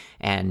series,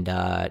 and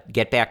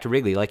get back to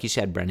Wrigley. Like you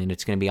said, Brendan,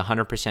 it's going to be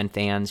 100%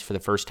 fans for the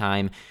first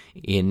time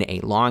in a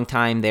long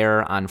time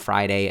there on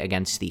Friday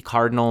against the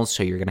Cardinals.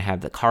 So you're going to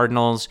have the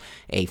Cardinals,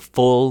 a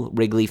full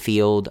Wrigley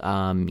Field.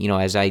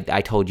 As I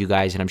told you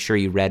guys, and I'm sure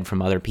you read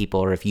from other people,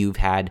 or if you've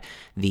had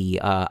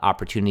the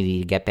opportunity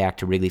to get back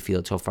to Wrigley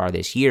Field so far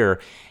this year,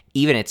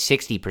 even at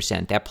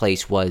 60%, that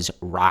place was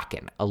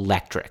rocking,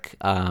 electric.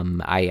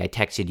 I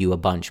texted you a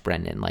bunch,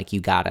 Brendan, like you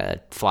gotta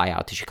fly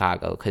out to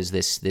Chicago because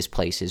this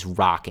place is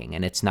rocking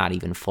and it's not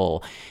even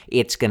full.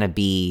 It's gonna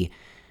be,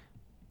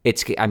 I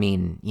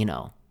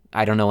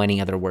don't know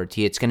any other word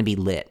to you. It's gonna be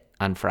lit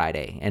on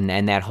Friday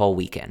and that whole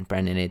weekend,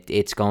 Brendan.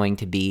 It's going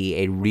to be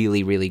a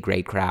really, really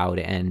great crowd.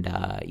 And,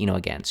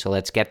 again, so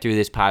let's get through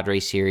this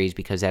Padres series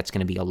because that's going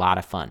to be a lot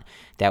of fun,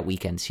 that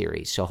weekend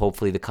series. So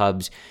hopefully the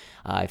Cubs,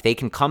 if they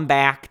can come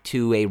back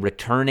to a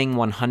returning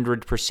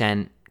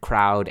 100%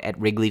 crowd at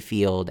Wrigley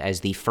Field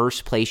as the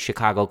first place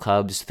Chicago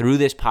Cubs through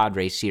this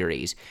Padres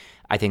series,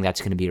 I think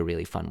that's going to be a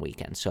really fun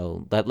weekend.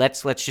 So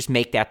let's just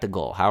make that the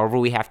goal. However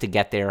we have to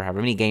get there, however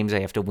many games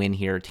I have to win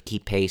here to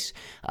keep pace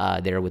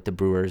there with the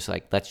Brewers,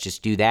 let's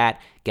just do that,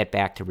 get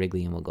back to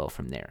Wrigley, and we'll go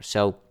from there.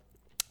 So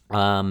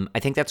I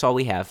think that's all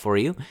we have for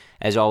you.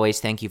 As always,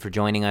 thank you for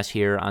joining us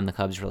here on the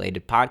Cubs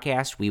Related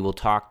Podcast. We will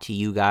talk to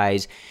you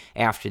guys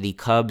after the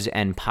Cubs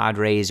and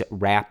Padres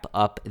wrap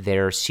up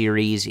their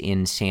series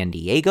in San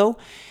Diego.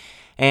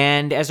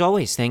 And as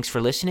always, thanks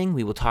for listening.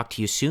 We will talk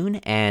to you soon,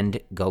 and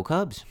go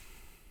Cubs.